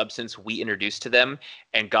foreign substance we introduced to them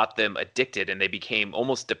and got them addicted, and they became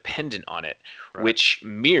almost dependent on it, right. Which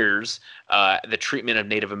mirrors the treatment of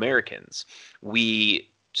Native Americans. We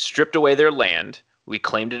stripped away their land, we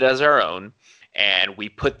claimed it as our own, and we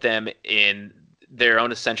put them in their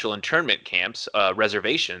own essential internment camps,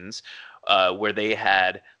 reservations, where they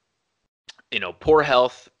had, poor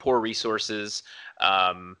health, poor resources,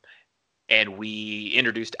 and we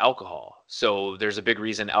introduced alcohol. So there's a big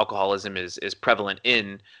reason alcoholism is prevalent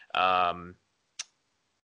in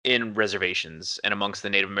reservations and amongst the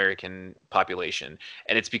Native American population,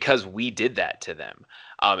 and it's because we did that to them,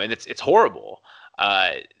 and it's horrible.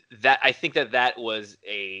 That I think that was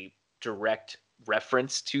a direct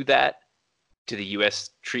reference to the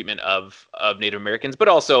U.S. treatment of Native Americans, but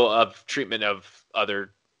also of treatment of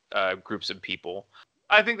other groups of people.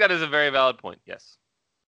 I think that is a very valid point. Yes.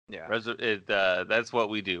 Yeah, that's what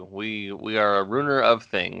we do. We are a ruiner of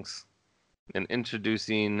things, and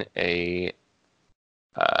introducing a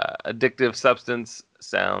addictive substance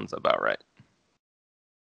sounds about right.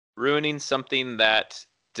 Ruining something that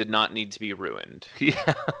did not need to be ruined.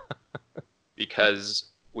 Yeah,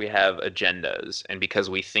 because we have agendas and because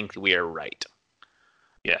we think we are right.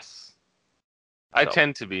 Yes, I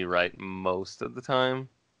tend to be right most of the time.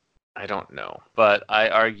 I don't know, but I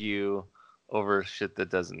argue over shit that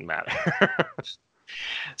doesn't matter.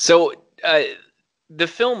 So the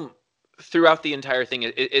film throughout the entire thing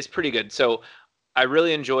is pretty good. So I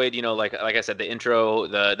really enjoyed, like I said, the intro,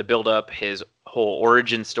 the build up, his whole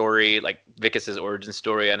origin story, like Vickus's origin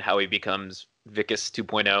story and how he becomes Vickus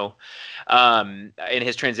 2.0, and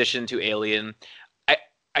his transition to Alien.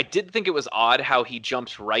 I did think it was odd how he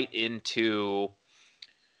jumps right into,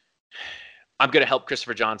 I'm going to help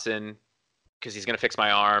Christopher Johnson because he's going to fix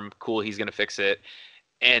my arm. Cool, he's going to fix it.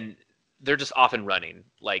 And they're just off and running.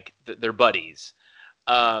 Like, they're buddies.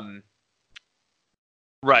 Right,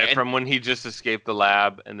 from when he just escaped the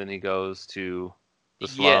lab, and then he goes to the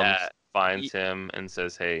slums, finds him, and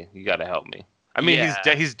says, hey, you got to help me. I mean,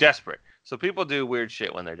 he's desperate. So people do weird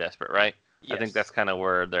shit when they're desperate, right? Yes. I think that's kind of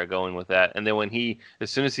where they're going with that. And then as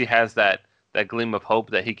soon as he has that gleam of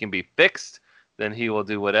hope that he can be fixed, then he will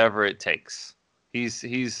do whatever it takes.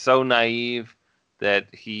 He's so naive that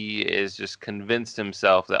he is just convinced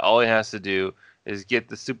himself that all he has to do is get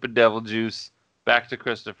the super devil juice back to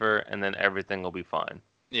Christopher, and then everything will be fine.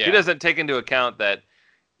 Yeah. He doesn't take into account that,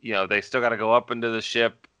 they still got to go up into the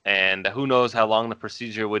ship, and who knows how long the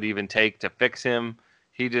procedure would even take to fix him.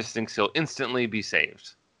 He just thinks he'll instantly be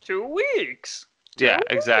saved. 2 weeks. Yeah,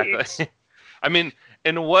 exactly. I mean,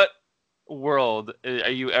 in what world are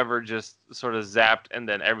you ever just sort of zapped and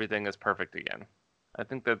then everything is perfect again? I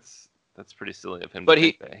think that's pretty silly of him But to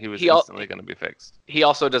think that he was he al- instantly going to be fixed. He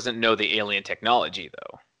also doesn't know the alien technology,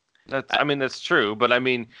 though. I mean, that's true, but I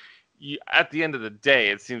mean, at the end of the day,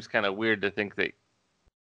 it seems kind of weird to think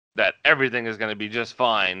that everything is going to be just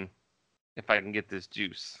fine if I can get this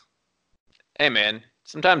juice. Hey, man,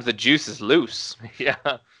 sometimes the juice is loose. Yeah,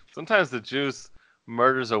 sometimes the juice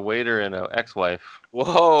murders a waiter and an ex-wife.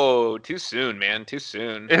 Whoa, too soon, man, too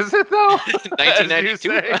soon. Is it though? 1992.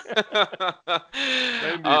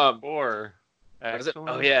 94. Was it?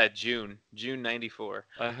 Actually, Oh yeah, June 94.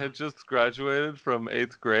 I had just graduated from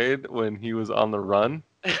 8th grade when he was on the run.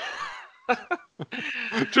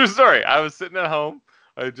 True story. I was sitting at home.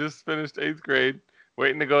 I just finished 8th grade,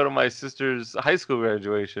 waiting to go to my sister's high school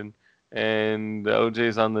graduation, and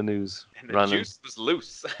OJ's on the news And the running. juice was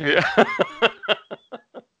loose. Yeah.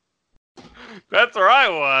 That's where I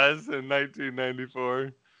was in 1994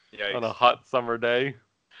 on a Yikes. hot summer day.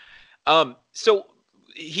 So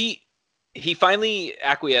he finally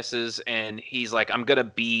acquiesces and he's like, I'm gonna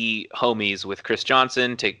be homies with Chris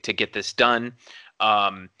Johnson to get this done.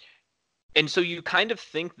 And so you kind of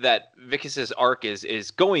think that Vicus's arc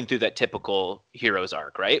is going through that typical hero's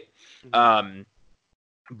arc, right? Mm-hmm.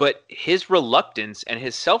 But his reluctance and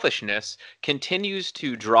his selfishness continues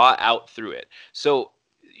to draw out through it. So,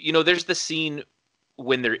 there's the scene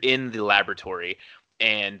when they're in the laboratory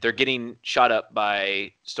and they're getting shot up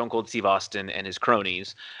by Stone Cold Steve Austin and his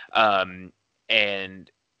cronies. And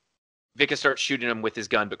Vicus starts shooting him with his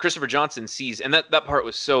gun, but Christopher Johnson sees, and that part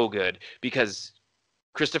was so good because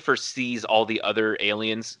Christopher sees all the other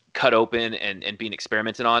aliens cut open and being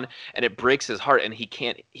experimented on, and it breaks his heart, and he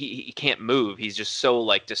can't move. He's just so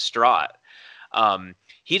like distraught.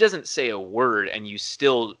 He doesn't say a word, and you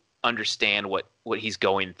still understand what he's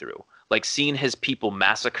going through. Like seeing his people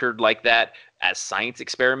massacred like that as science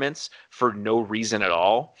experiments for no reason at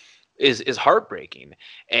all is heartbreaking.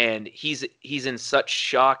 And he's in such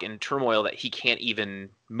shock and turmoil that he can't even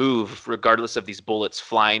move regardless of these bullets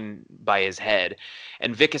flying by his head.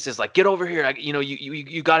 And Vicus is like, get over here.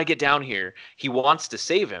 You got to get down here. He wants to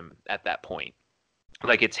save him at that point.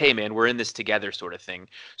 Like it's, hey man, we're in this together sort of thing.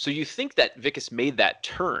 So you think that Vicus made that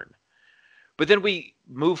turn, but then we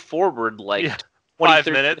move forward like 20, 5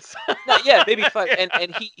 30 minutes. Yeah, maybe 5.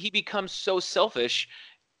 And he becomes so selfish.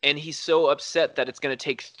 And he's so upset that it's going to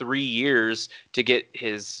take 3 years to get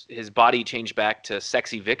his body changed back to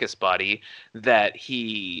sexy Vicus body that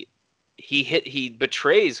he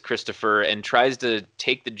betrays Christopher and tries to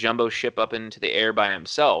take the jumbo ship up into the air by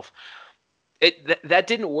himself. That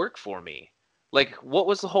didn't work for me. Like, what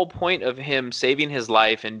was the whole point of him saving his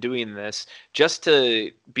life and doing this just to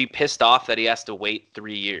be pissed off that he has to wait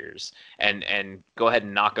 3 years and go ahead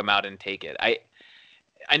and knock him out and take it?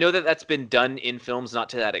 I know that that's been done in films, not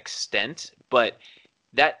to that extent, but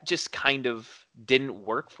that just kind of didn't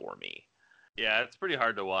work for me. Yeah, it's pretty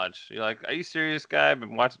hard to watch. You're like, are you serious, guy? I've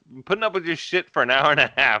been putting up with your shit for an hour and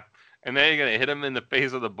a half, and then you're gonna hit him in the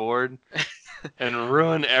face with a board and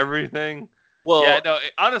ruin everything. Well, yeah, no.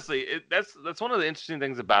 Honestly, that's one of the interesting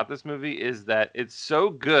things about this movie is that it's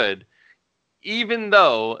so good. Even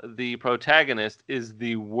though the protagonist is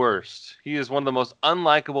the worst, he is one of the most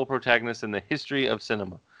unlikable protagonists in the history of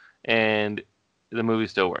cinema, and the movie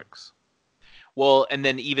still works. Well, and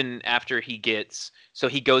then even after he goes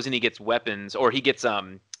and he gets weapons, or he gets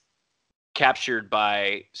captured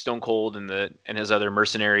by Stone Cold and his other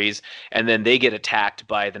mercenaries, and then they get attacked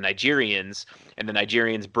by the Nigerians, and the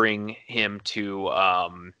Nigerians bring him to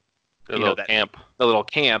The little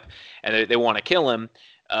camp, and they want to kill him.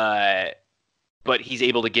 But he's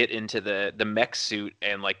able to get into the mech suit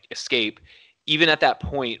and like escape. Even at that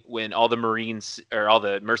point, when all the Marines or all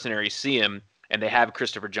the mercenaries see him and they have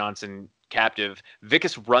Christopher Johnson captive,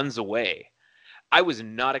 Vicus runs away. I was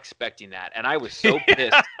not expecting that, and I was so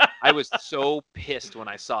pissed. I was so pissed when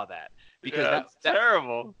I saw that because that's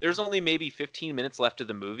terrible. There's only maybe 15 minutes left of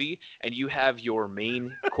the movie, and you have your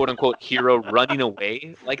main quote unquote hero running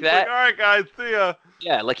away like that. Like, all right, guys, see ya.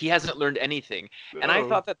 Yeah, like he hasn't learned anything. No. And I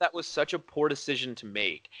thought that was such a poor decision to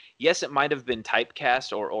make. Yes, it might have been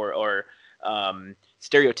typecast or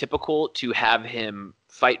stereotypical to have him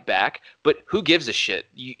fight back, but who gives a shit?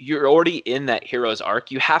 You're already in that hero's arc.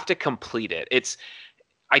 You have to complete it.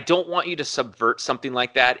 I don't want you to subvert something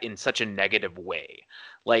like that in such a negative way.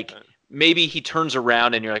 Like, maybe he turns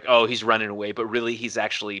around and you're like, oh, he's running away, but really he's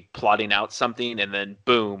actually plotting out something, and then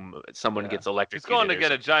boom, someone gets electrocuted. He's going to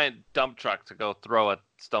get a giant dump truck to go throw at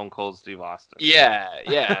Stone Cold Steve Austin. Yeah.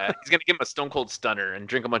 He's going to give him a Stone Cold Stunner and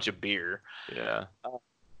drink a bunch of beer. Yeah.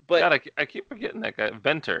 But God, I keep forgetting that guy.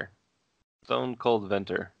 Venter. Stone Cold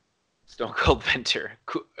Venter. Stone Cold Venter.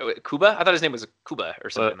 Cuba? I thought his name was Cuba or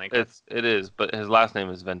something like that. It is, but his last name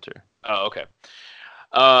is Venter. Oh, okay.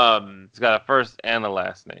 He's got a first and a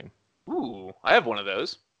last name. Ooh, I have one of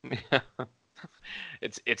those.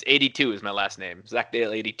 It's 82 is my last name. Zach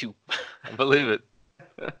Dale 82. I believe it.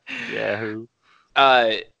 Yahoo.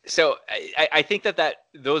 So I think that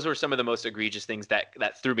those were some of the most egregious things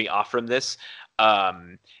that threw me off from this,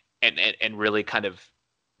 and really kind of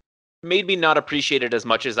made me not appreciate it as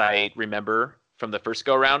much as I remember from the first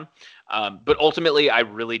go around. But ultimately, I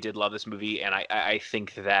really did love this movie, and I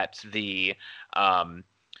think that the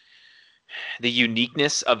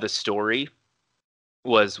uniqueness of the story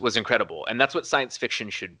was incredible, and that's what science fiction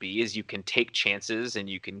should be. Is you can take chances and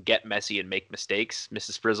you can get messy and make mistakes,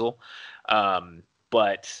 Mrs. Frizzle.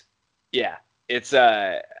 But yeah, it's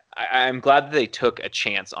I'm glad that they took a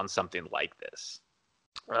chance on something like this.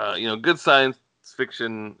 Good science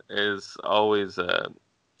fiction is always a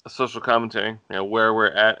social commentary. Where we're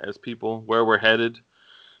at as people, where we're headed,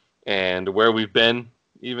 and where we've been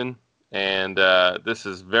even. And this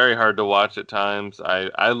is very hard to watch at times.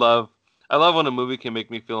 I love when a movie can make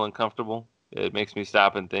me feel uncomfortable. It makes me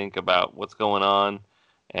stop and think about what's going on.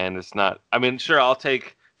 And it's not, I mean, sure, I'll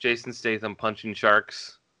take Jason Statham punching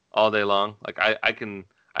sharks all day long. Like I can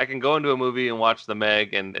go into a movie and watch The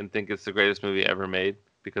Meg and think it's the greatest movie ever made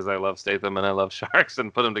because I love Statham and I love sharks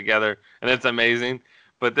and put them together and it's amazing.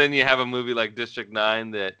 But then you have a movie like District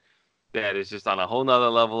 9 that is just on a whole nother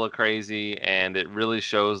level of crazy, and it really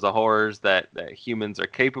shows the horrors that humans are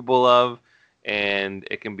capable of. And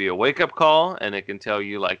it can be a wake-up call, and it can tell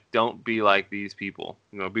you, like, don't be like these people.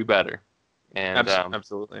 Be better. And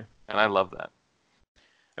Absolutely. And I love that.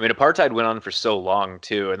 I mean, apartheid went on for so long,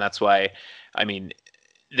 too, and that's why, I mean,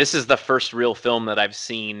 this is the first real film that I've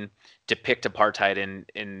seen depict apartheid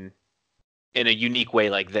in a unique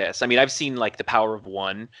way like this. I mean, I've seen, like, The Power of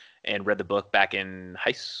One and read the book back in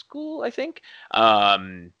high school, I think.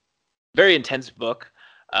 Very intense book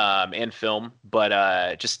and film,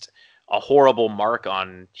 but just a horrible mark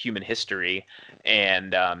on human history.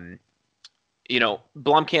 And,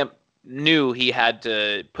 Blomkamp knew he had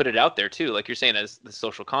to put it out there too, like you're saying, as the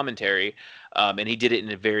social commentary. And he did it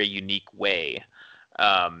in a very unique way.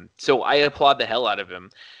 So I applaud the hell out of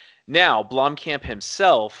him. Now, Blomkamp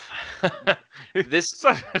himself,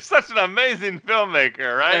 such an amazing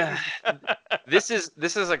filmmaker, right? This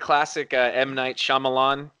is a classic M. Night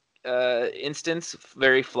Shyamalan instance,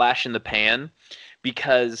 very flash in the pan,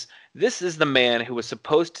 because this is the man who was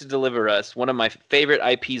supposed to deliver us one of my favorite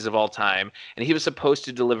IPs of all time, and he was supposed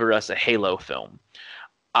to deliver us a Halo film.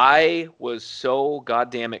 I was so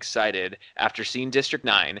goddamn excited after seeing District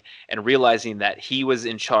 9 and realizing that he was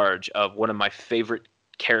in charge of one of my favorite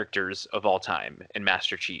characters of all time in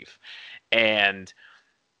Master Chief. And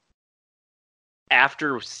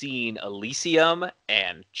after seeing Elysium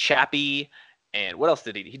and Chappie, and what else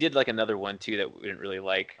did he did like another one too that we didn't really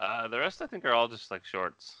like. The rest I think are all just like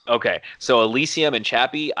shorts. Okay, so Elysium and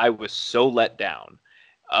Chappie, I was so let down.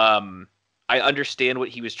 I understand what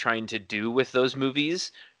he was trying to do with those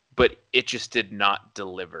movies, but it just did not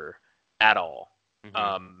deliver at all.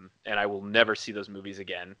 Mm-hmm. And I will never see those movies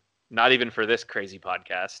again. Not even for this crazy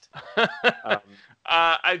podcast.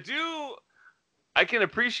 I can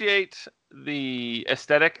appreciate the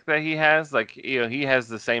aesthetic that he has. Like, he has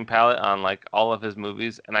the same palette on like all of his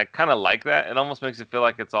movies, and I kind of like that. It almost makes it feel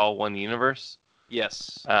like it's all one universe.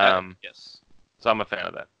 Yes. Yes. So I'm a fan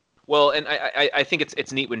of that. Well, and I think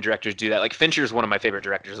it's neat when directors do that. Like Fincher is one of my favorite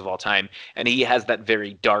directors of all time, and he has that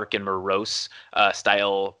very dark and morose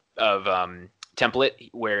style of template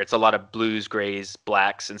where it's a lot of blues, grays,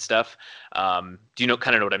 blacks, and stuff. Do you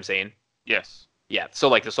kind of know what I'm saying? Yes. Yeah. So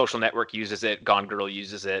like The Social Network uses it, Gone Girl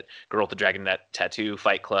uses it, Girl with the Dragon Tattoo,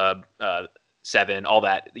 Fight Club, Seven, all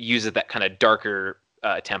that uses that kind of darker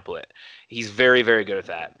template. He's very, very good at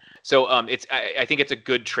that. So I think it's a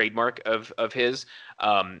good trademark of his.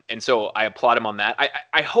 And so I applaud him on that.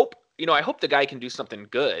 I hope the guy can do something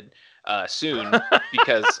good soon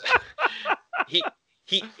because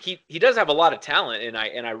he does have a lot of talent, and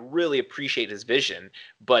I really appreciate his vision,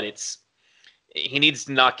 but he needs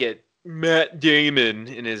to not get Matt Damon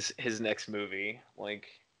in his next movie. Like,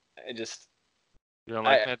 you don't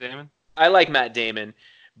like Matt Damon? I like Matt Damon,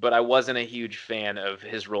 but I wasn't a huge fan of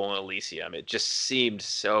his role in Elysium. It just seemed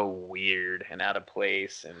so weird and out of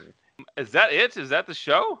place. And is that it? Is that the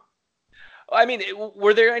show? I mean,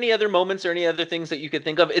 were there any other moments or any other things that you could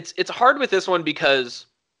think of? It's hard with this one because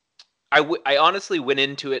I honestly went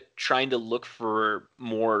into it trying to look for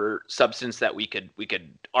more substance that we could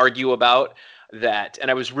argue about that, and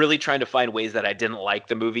I was really trying to find ways that I didn't like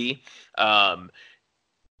the movie.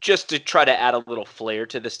 just to try to add a little flair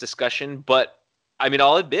to this discussion. But I mean,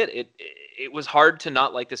 I'll admit it was hard to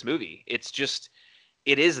not like this movie. It's just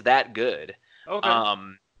it is that good. Okay.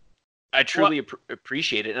 I truly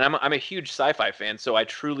appreciate it, and I'm a huge sci-fi fan, so I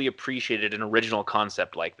truly appreciated an original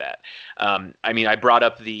concept like that. I mean, I brought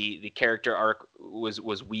up the character arc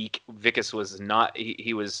was weak. Vicus was not.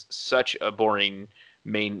 He was such a boring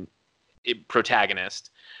main protagonist,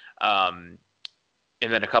 and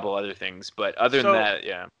then a couple other things. But other than that,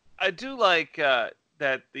 yeah, I do like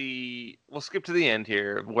that we'll skip to the end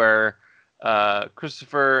here where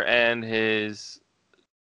Christopher and his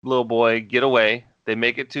little boy get away. They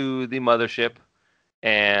make it to the mothership,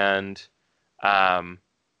 and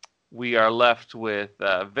we are left with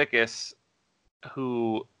Vicus,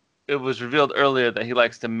 who it was revealed earlier that he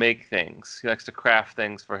likes to make things. He likes to craft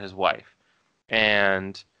things for his wife,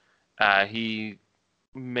 and he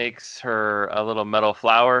makes her a little metal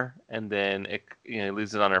flower, and then he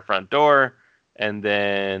leaves it on her front door, and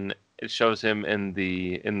then it shows him in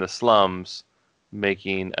the slums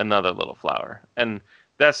making another little flower, and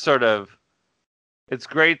that's sort of. It's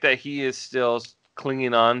great that he is still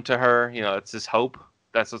clinging on to her. It's his hope.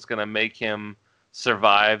 That's what's going to make him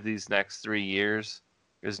survive these next 3 years,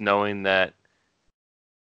 is knowing that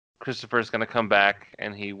Christopher is going to come back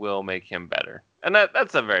and he will make him better. And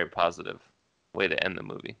that's a very positive way to end the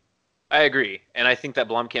movie. I agree, and I think that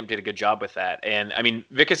Blomkamp did a good job with that. And I mean,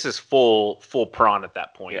 Vicus is full prawn at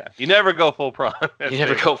that point. Yeah, you never go full prawn. You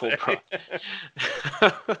never go full prawn.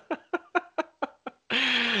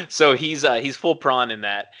 So he's full prawn in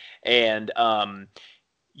that, and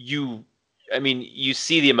you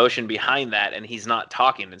see the emotion behind that, and he's not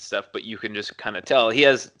talking and stuff, but you can just kind of tell he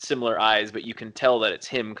has similar eyes, but you can tell that it's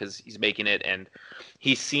him because he's making it, and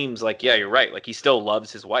he seems like, yeah, you're right, like he still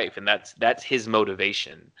loves his wife, and that's his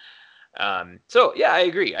motivation. So yeah, I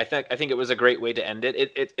agree. I think it was a great way to end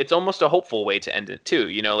it. It's almost a hopeful way to end it too.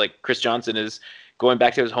 Like Chris Johnson is going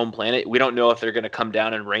back to his home planet. We don't know if they're going to come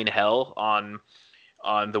down and rain hell on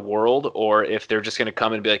the world, or if they're just going to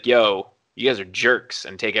come and be like, yo, you guys are jerks,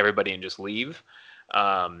 and take everybody and just leave.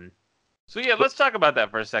 So yeah, let's talk about that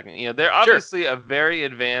for a second. They're obviously a very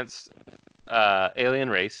advanced alien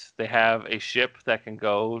race. They have a ship that can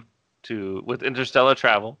go with interstellar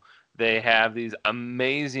travel. They have these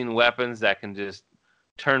amazing weapons that can just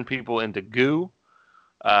turn people into goo.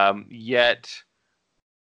 Yet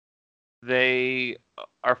they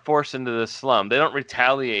are forced into the slum. They don't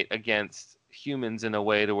retaliate against humans in a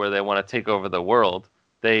way to where they want to take over the world.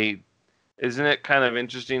 Isn't it kind of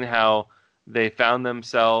interesting how they found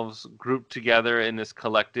themselves grouped together in this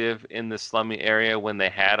collective in this slummy area when they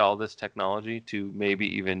had all this technology to maybe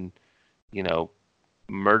even,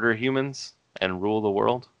 murder humans and rule the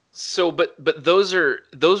world? So, but those were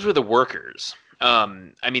the workers.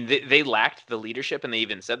 I mean, they lacked the leadership, and they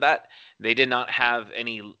even said that they did not have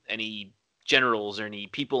any generals or any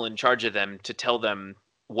people in charge of them to tell them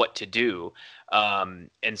what to do, and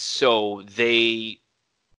so they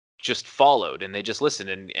just followed, and they just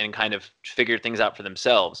listened and kind of figured things out for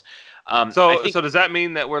themselves. So does that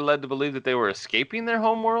mean that we're led to believe that they were escaping their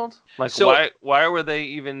home world? Like, why were they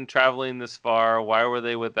even traveling this far? Why were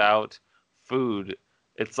they without food?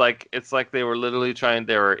 It's like they were literally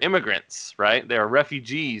they were immigrants, right? They were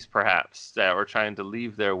refugees, perhaps, that were trying to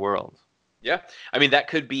leave their world. Yeah, I mean, that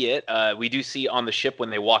could be it. We do see on the ship when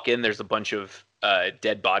they walk in, there's a bunch of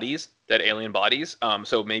dead bodies, dead alien bodies.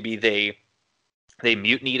 So maybe they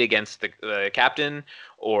mutinied against the captain,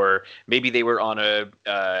 or maybe they were on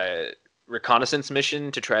a reconnaissance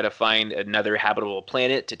mission to try to find another habitable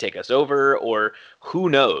planet to take us over, or who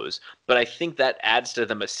knows. But I think that adds to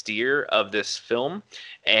the mystere of this film,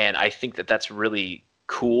 and I think that that's really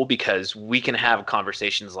cool because we can have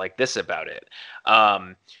conversations like this about it.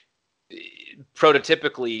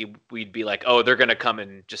 Prototypically, we'd be like, oh, they're going to come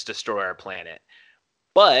and just destroy our planet.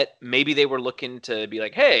 But maybe they were looking to be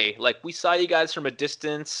like, hey, like, we saw you guys from a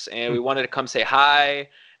distance, and we wanted to come say hi,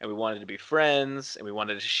 and we wanted to be friends, and we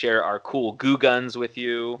wanted to share our cool goo guns with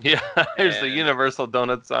you. Yeah, here's the universal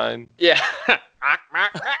donut sign. Yeah.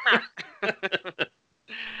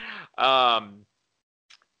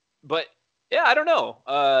 But yeah, I don't know.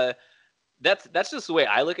 That's just the way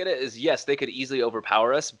I look at it. Is yes, they could easily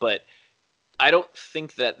overpower us, but I don't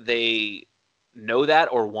think that they know that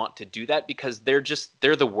or want to do that, because they're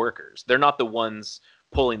the workers. They're not the ones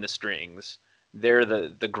pulling the strings. They're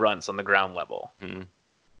the grunts on the ground level. Mm-hmm.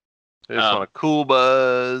 They just want a cool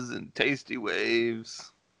buzz and tasty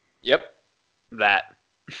waves. Yep, that.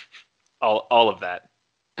 all of that.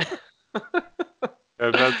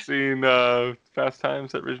 I've not seen Fast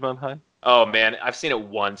Times at Ridgemont High. Oh man, I've seen it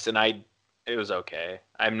once, and it was okay.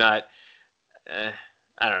 I'm not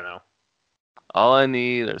I don't know. All I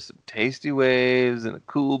need are some tasty waves and a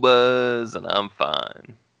cool buzz, and I'm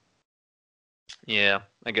fine. Yeah,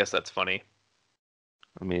 I guess that's funny.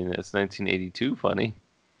 I mean, it's 1982 funny.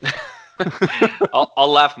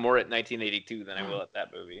 I'll laugh more at 1982 than I will at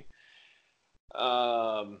that movie.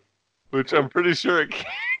 Which I'm pretty sure it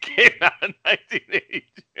came out in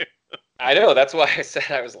 1982. I know, that's why I said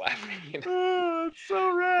I was laughing. Oh, it's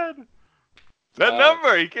so rad. That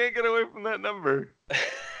number, you can't get away from that number.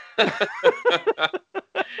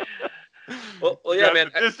 well, yeah,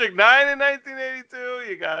 man. District 9 in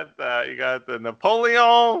 1982. You got the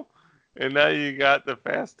Napoleon, and now you got the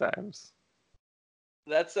Fast Times.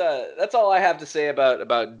 That's all I have to say about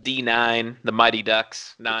D9, the Mighty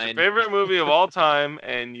Ducks 9. It's your favorite movie of all time,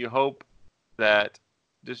 and you hope that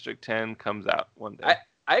District 10 comes out one day.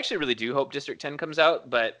 I actually really do hope District 10 comes out,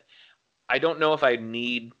 but I don't know if I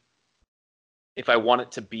want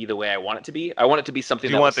it to be the way I want it to be. I want it to be something.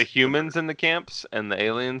 Do you want the humans in the camps and the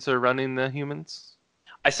aliens are running the humans?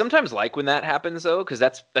 I sometimes like when that happens though, because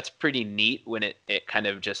that's pretty neat when it kind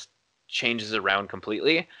of just changes around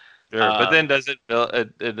completely. Sure, but then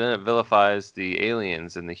it vilifies the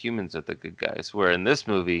aliens and the humans are the good guys. Where in this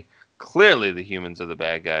movie, clearly the humans are the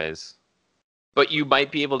bad guys. But you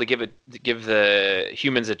might be able to give the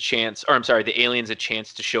humans a chance, or I'm sorry, the aliens a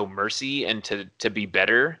chance to show mercy and to be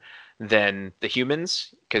better than the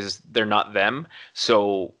humans because they're not them.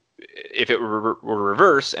 So if it were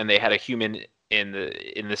reverse and they had a human in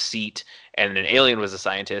the seat and an alien was a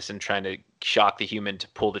scientist and trying to shock the human to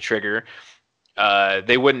pull the trigger,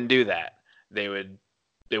 they wouldn't do that. They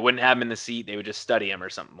wouldn't have him in the seat. They would just study him or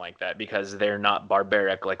something like that because they're not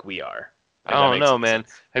barbaric like we are. I don't know, man.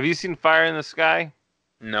 Have you seen Fire in the Sky?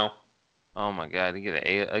 No. Oh my God! You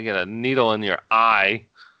get a needle in your eye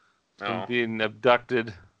from being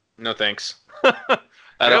abducted. No thanks.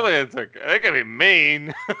 Aliens they can be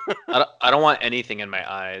mean. I don't want anything in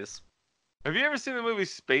my eyes. Have you ever seen the movie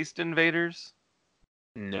Spaced Invaders?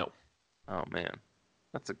 No. Oh man,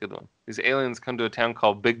 that's a good one. These aliens come to a town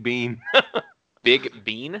called Big Bean. Big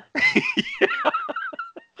Bean? Yeah.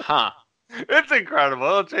 Huh. It's incredible.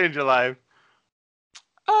 It'll change your life.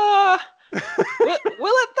 Will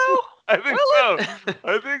it though?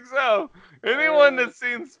 I think so. Anyone that's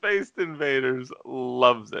seen Spaced Invaders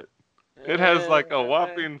loves it. It has like a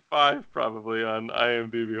whopping 5 probably on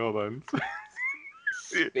IMDb. Hold on.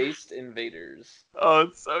 Spaced Invaders. Oh,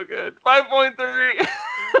 it's so good. 5.3.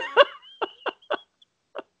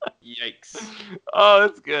 Yikes. Oh,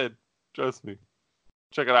 it's good. Trust me.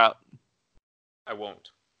 Check it out. I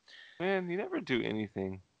won't. Man, you never do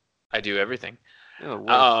anything. I do everything. You're the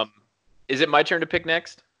worst. Is it my turn to pick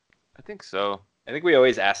next? I think so. I think we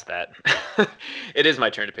always ask that. It is my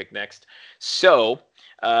turn to pick next. So,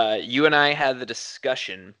 you and I had the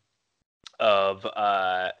discussion of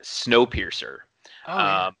Snowpiercer. Oh,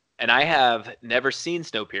 yeah. And I have never seen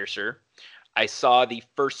Snowpiercer. I saw the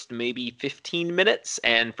first maybe 15 minutes,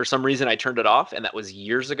 and for some reason I turned it off, and that was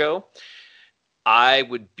years ago. I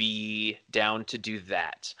would be down to do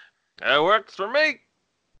that. That works for me.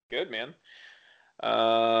 Good, man.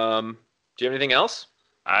 Do you have anything else?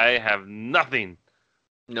 I have nothing.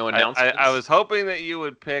 No announcements? I was hoping that you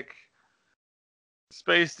would pick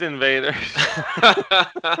Spaced Invaders.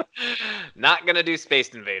 Not gonna do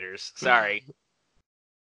Spaced Invaders. Sorry.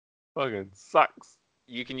 Fucking sucks.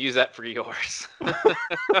 You can use that for yours.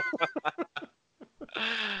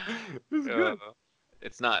 It's good.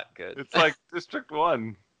 It's not good. It's like District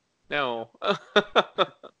 1. No.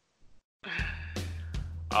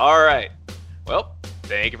 All right. Well,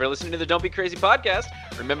 thank you for listening to the Don't Be Crazy podcast.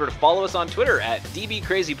 Remember to follow us on Twitter at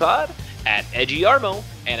DBCrazyPod, at EdgyArmo,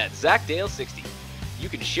 and at ZachDale60. You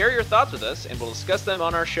can share your thoughts with us, and we'll discuss them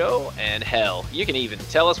on our show. And hell, you can even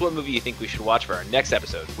tell us what movie you think we should watch for our next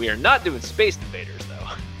episode. We are not doing Space Invaders,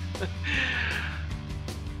 though.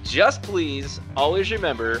 Just please always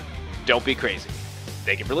remember, don't be crazy.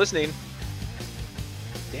 Thank you for listening.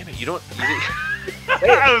 Damn it, you don't...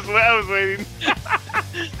 I was waiting.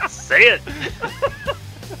 Say it.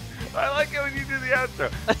 I like it when you do the outro.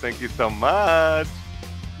 Thank you so much.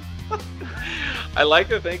 I like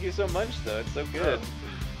the thank you so much, though. It's so good.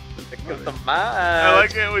 Thank you so much. I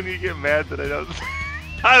like it when you get mad that I don't...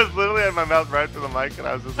 I was literally had my mouth right to the mic and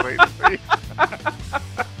I was just waiting for you.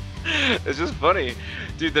 It's just funny.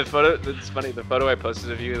 Dude, the photo, it's funny. The photo I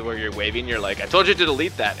posted of you where you're waving, you're like, I told you to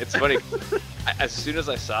delete that. It's funny. As soon as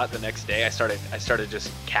I saw it the next day, I started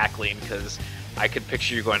just cackling because I could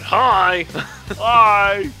picture you going, hi,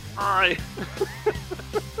 Bye. hi.